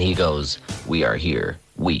when he goes, "We are here,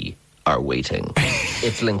 we are waiting."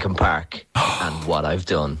 It's Linkin Park and What I've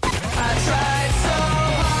Done.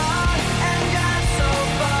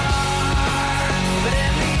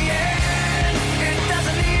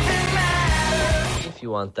 If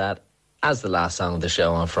you want that as the last song of the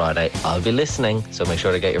show on Friday, I'll be listening, so make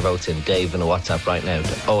sure to get your votes in. Dave in a WhatsApp right now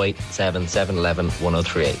to 087 711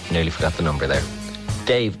 1038. Nearly forgot the number there.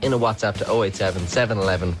 Dave in a WhatsApp to 087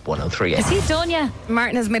 711 1038. Is he done yet?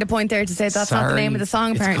 Martin has made a point there to say that's not the name of the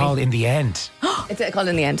song, apparently. It's called In the End. It's called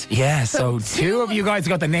In the End. Yeah, so two of you guys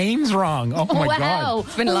got the names wrong. Oh my God.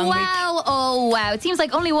 It's been a long week. Oh, wow. It seems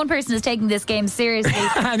like only one person is taking this game seriously.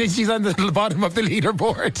 And then she's on the bottom of the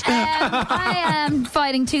leaderboard. I am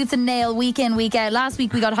fighting tooth and nail week in, week out. Last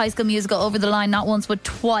week we got High School Musical over the line, not once but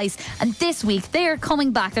twice. And this week they are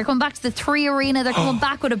coming back. They're coming back to the 3 Arena. They're coming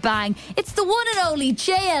back with a bang. It's the one and only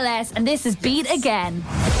JLS, and this is Beat Again.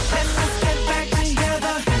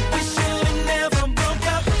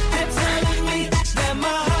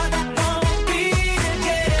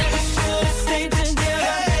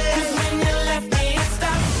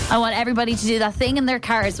 I want everybody to do that thing in their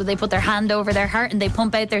cars where they put their hand over their heart and they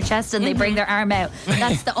pump out their chest and they bring their arm out.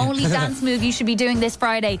 That's the only dance move you should be doing this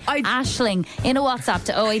Friday. Aisling in a WhatsApp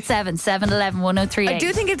to 087 711 1038. I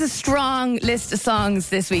do think it's a strong list of songs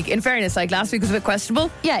this week. In fairness, like last week was a bit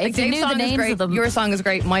questionable. Yeah, if you Dave's knew the song is names great, of them. your song is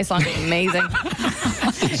great, my song is amazing.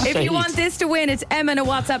 If you want this to win, it's Emma in a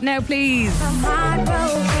WhatsApp now, please.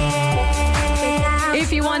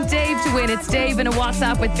 If you want Dave to win, it's Dave in a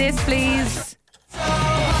WhatsApp with this, please.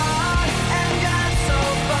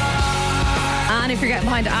 And if you're getting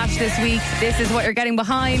behind Ash this week, this is what you're getting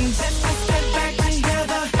behind.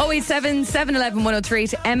 087 711 103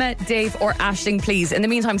 to Emma, Dave or Aisling, please. In the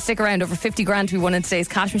meantime, stick around. Over 50 grand to be won in today's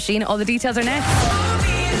cash machine. All the details are next.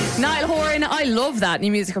 Niall Horan, I love that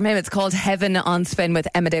new music from him. It's called Heaven on Spin with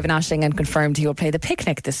Emma, Dave and Aisling, and confirmed he will play the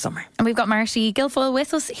picnic this summer. And we've got Marty Guilfoyle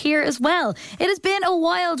with us here as well. It has been a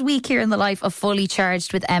wild week here in the life of Fully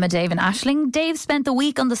Charged with Emma, Dave and Aisling. Dave spent the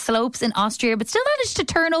week on the slopes in Austria, but still managed to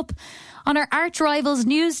turn up on our arch rivals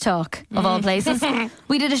News Talk, of all places.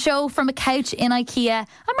 We did a show from a couch in IKEA, and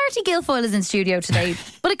Marty Guilfoyle is in studio today.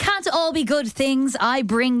 But it can't all be good things. I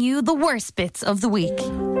bring you the worst bits of the week.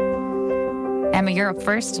 Emma, you're up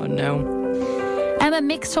first. Oh no. Emma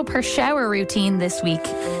mixed up her shower routine this week.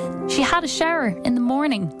 She had a shower in the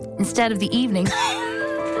morning instead of the evening.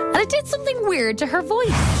 And it did something weird to her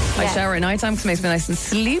voice. I shower at night time because it makes me nice and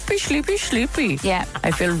sleepy. Yeah.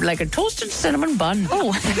 I feel like a toasted cinnamon bun.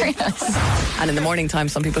 Oh, very nice. And in the morning time,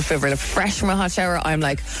 some people feel really fresh from a hot shower. I'm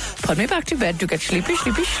like, put me back to bed to get sleepy.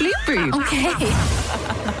 Okay.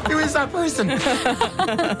 Who is that person?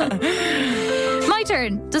 My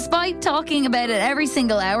turn. Despite talking about it every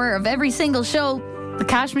single hour of every single show, the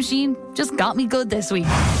cash machine just got me good this week.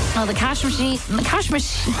 Oh,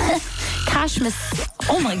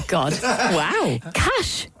 oh my God. Wow.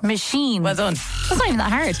 Cash machine. Well done. That's not even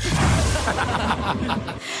that hard.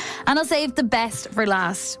 And I'll save the best for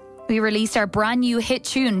last. We released our brand new hit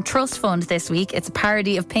tune, Trust Fund, this week. It's a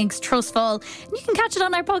parody of Pink's Trust Fall. And you can catch it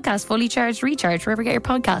on our podcast, Fully Charged, Recharged, wherever you get your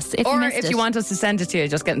podcasts. If you want us to send it to you,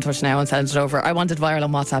 just get in touch now and send it over. I want it viral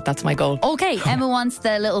on WhatsApp. That's my goal. Okay, Emma wants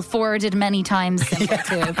the little forwarded many times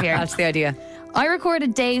to appear. That's the idea. I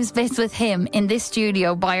recorded Dave's bits with him in this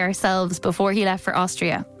studio by ourselves before he left for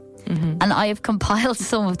Austria. And I have compiled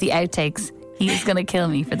some of the outtakes. He is going to kill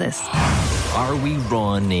me for this. Are we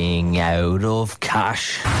running out of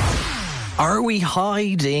cash? Are we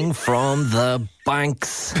hiding from the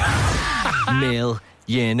banks?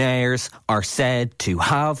 Millionaires are said to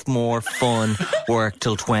have more fun, work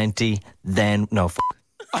till 20, then... No,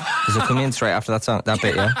 does it come in straight after that song? That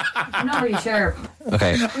bit, yeah? I'm not really sure.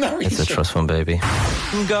 Okay, it's a trust fund, baby.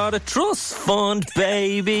 Got a trust fund,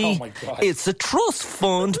 baby. Oh my God. It's a trust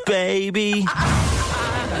fund, baby.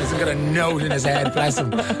 He's got a note in his head, bless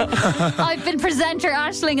him. I've been presenter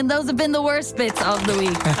Aisling, and those have been the worst bits of the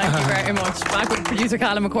week. Thank you very much. Back with producer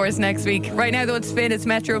Callum, of course, next week. Right now, though, it's Spin. It's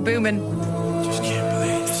Metro Boomin.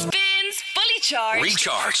 Spins Fully Charged.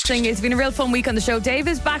 Recharged. It's been a real fun week on the show. Dave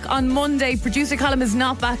is back on Monday. Producer Callum is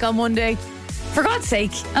not back on Monday. For God's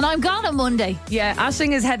sake. And I'm gone on Monday. Yeah,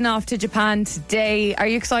 Aisling is heading off to Japan today. Are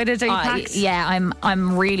you excited? Are you packed? Yeah,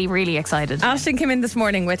 I'm really, really excited. Aisling came in this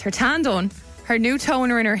morning with her tan done, her new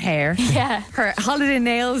toner in her hair, her holiday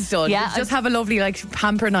nails done. Yeah, Just have a lovely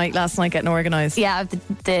pamper night last night getting organised. Yeah,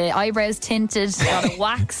 the eyebrows tinted, got a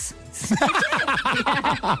wax. Just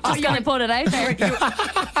gonna put it out there.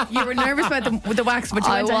 You were nervous about the wax, but you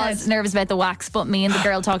I went was ahead. nervous about the wax, but me and the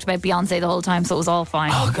girl talked about Beyonce the whole time, so it was all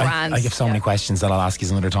fine. Oh, grand. I have so many questions that I'll ask you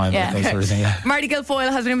another time. Yeah. About those sort of things, yeah. Marty Guilfoyle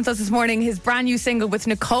has been in with us this morning. His brand new single with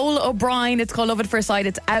Nicole O'Brien. It's called Love at First Sight.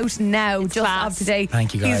 It's out now, just up to date.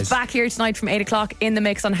 Thank you, guys. He's back here tonight from 8 o'clock in the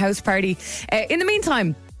mix on House Party. In the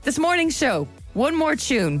meantime, this morning's show, one more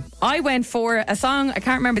tune. I went for a song, I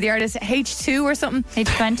can't remember the artist, H2 or something.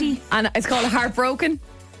 H20. And it's called Heartbroken.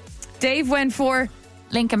 Dave went for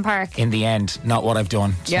Linkin Park. In the end, not what I've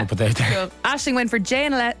done. Just Yeah. put it out there. Cool. Aisling went for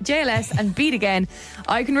JLS and Beat Again.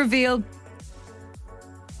 I can reveal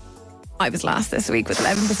I was last this week with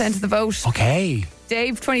 11% of the vote. Okay.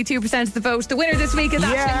 Dave, 22% of the vote. The winner this week is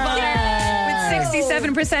Aisling Bonner with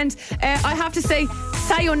 67%. I have to say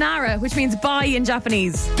sayonara, which means bye in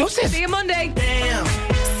Japanese. Does it? See you Monday.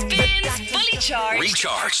 Spins Fully Charged.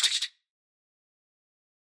 Recharged.